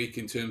next week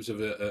in terms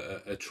of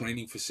a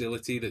training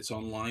facility that's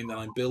online that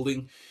I'm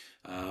building.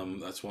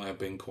 That's why I've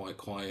been quite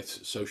quiet,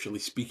 socially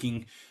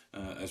speaking,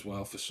 as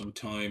well for some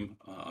time.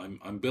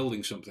 I'm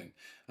building something,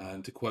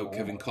 and to quote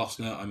Kevin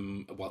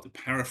Costner, to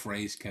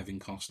paraphrase Kevin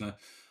Costner,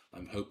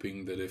 I'm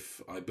hoping that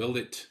if I build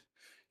it,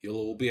 you'll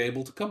all be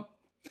able to come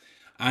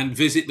and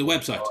visit the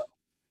website.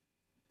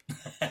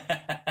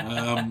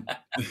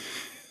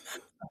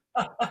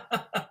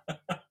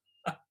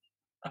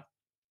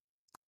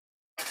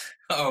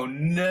 Oh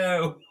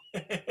no!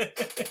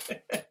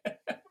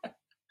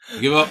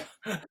 You give up.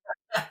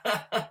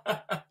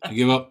 You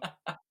give up.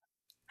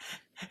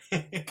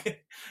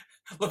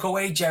 Look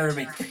away,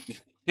 Jeremy.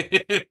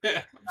 I'm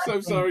so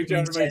sorry,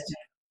 Jeremy.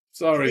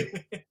 Sorry.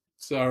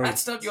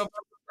 That's not your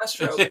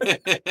Astro.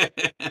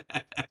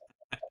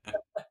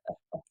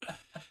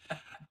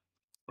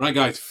 Right,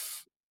 guys.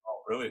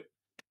 Oh, brilliant.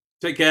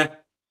 Take care.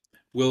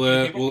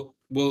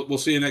 We'll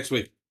see you next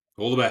week.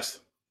 All the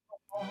best.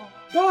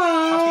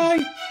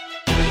 Bye.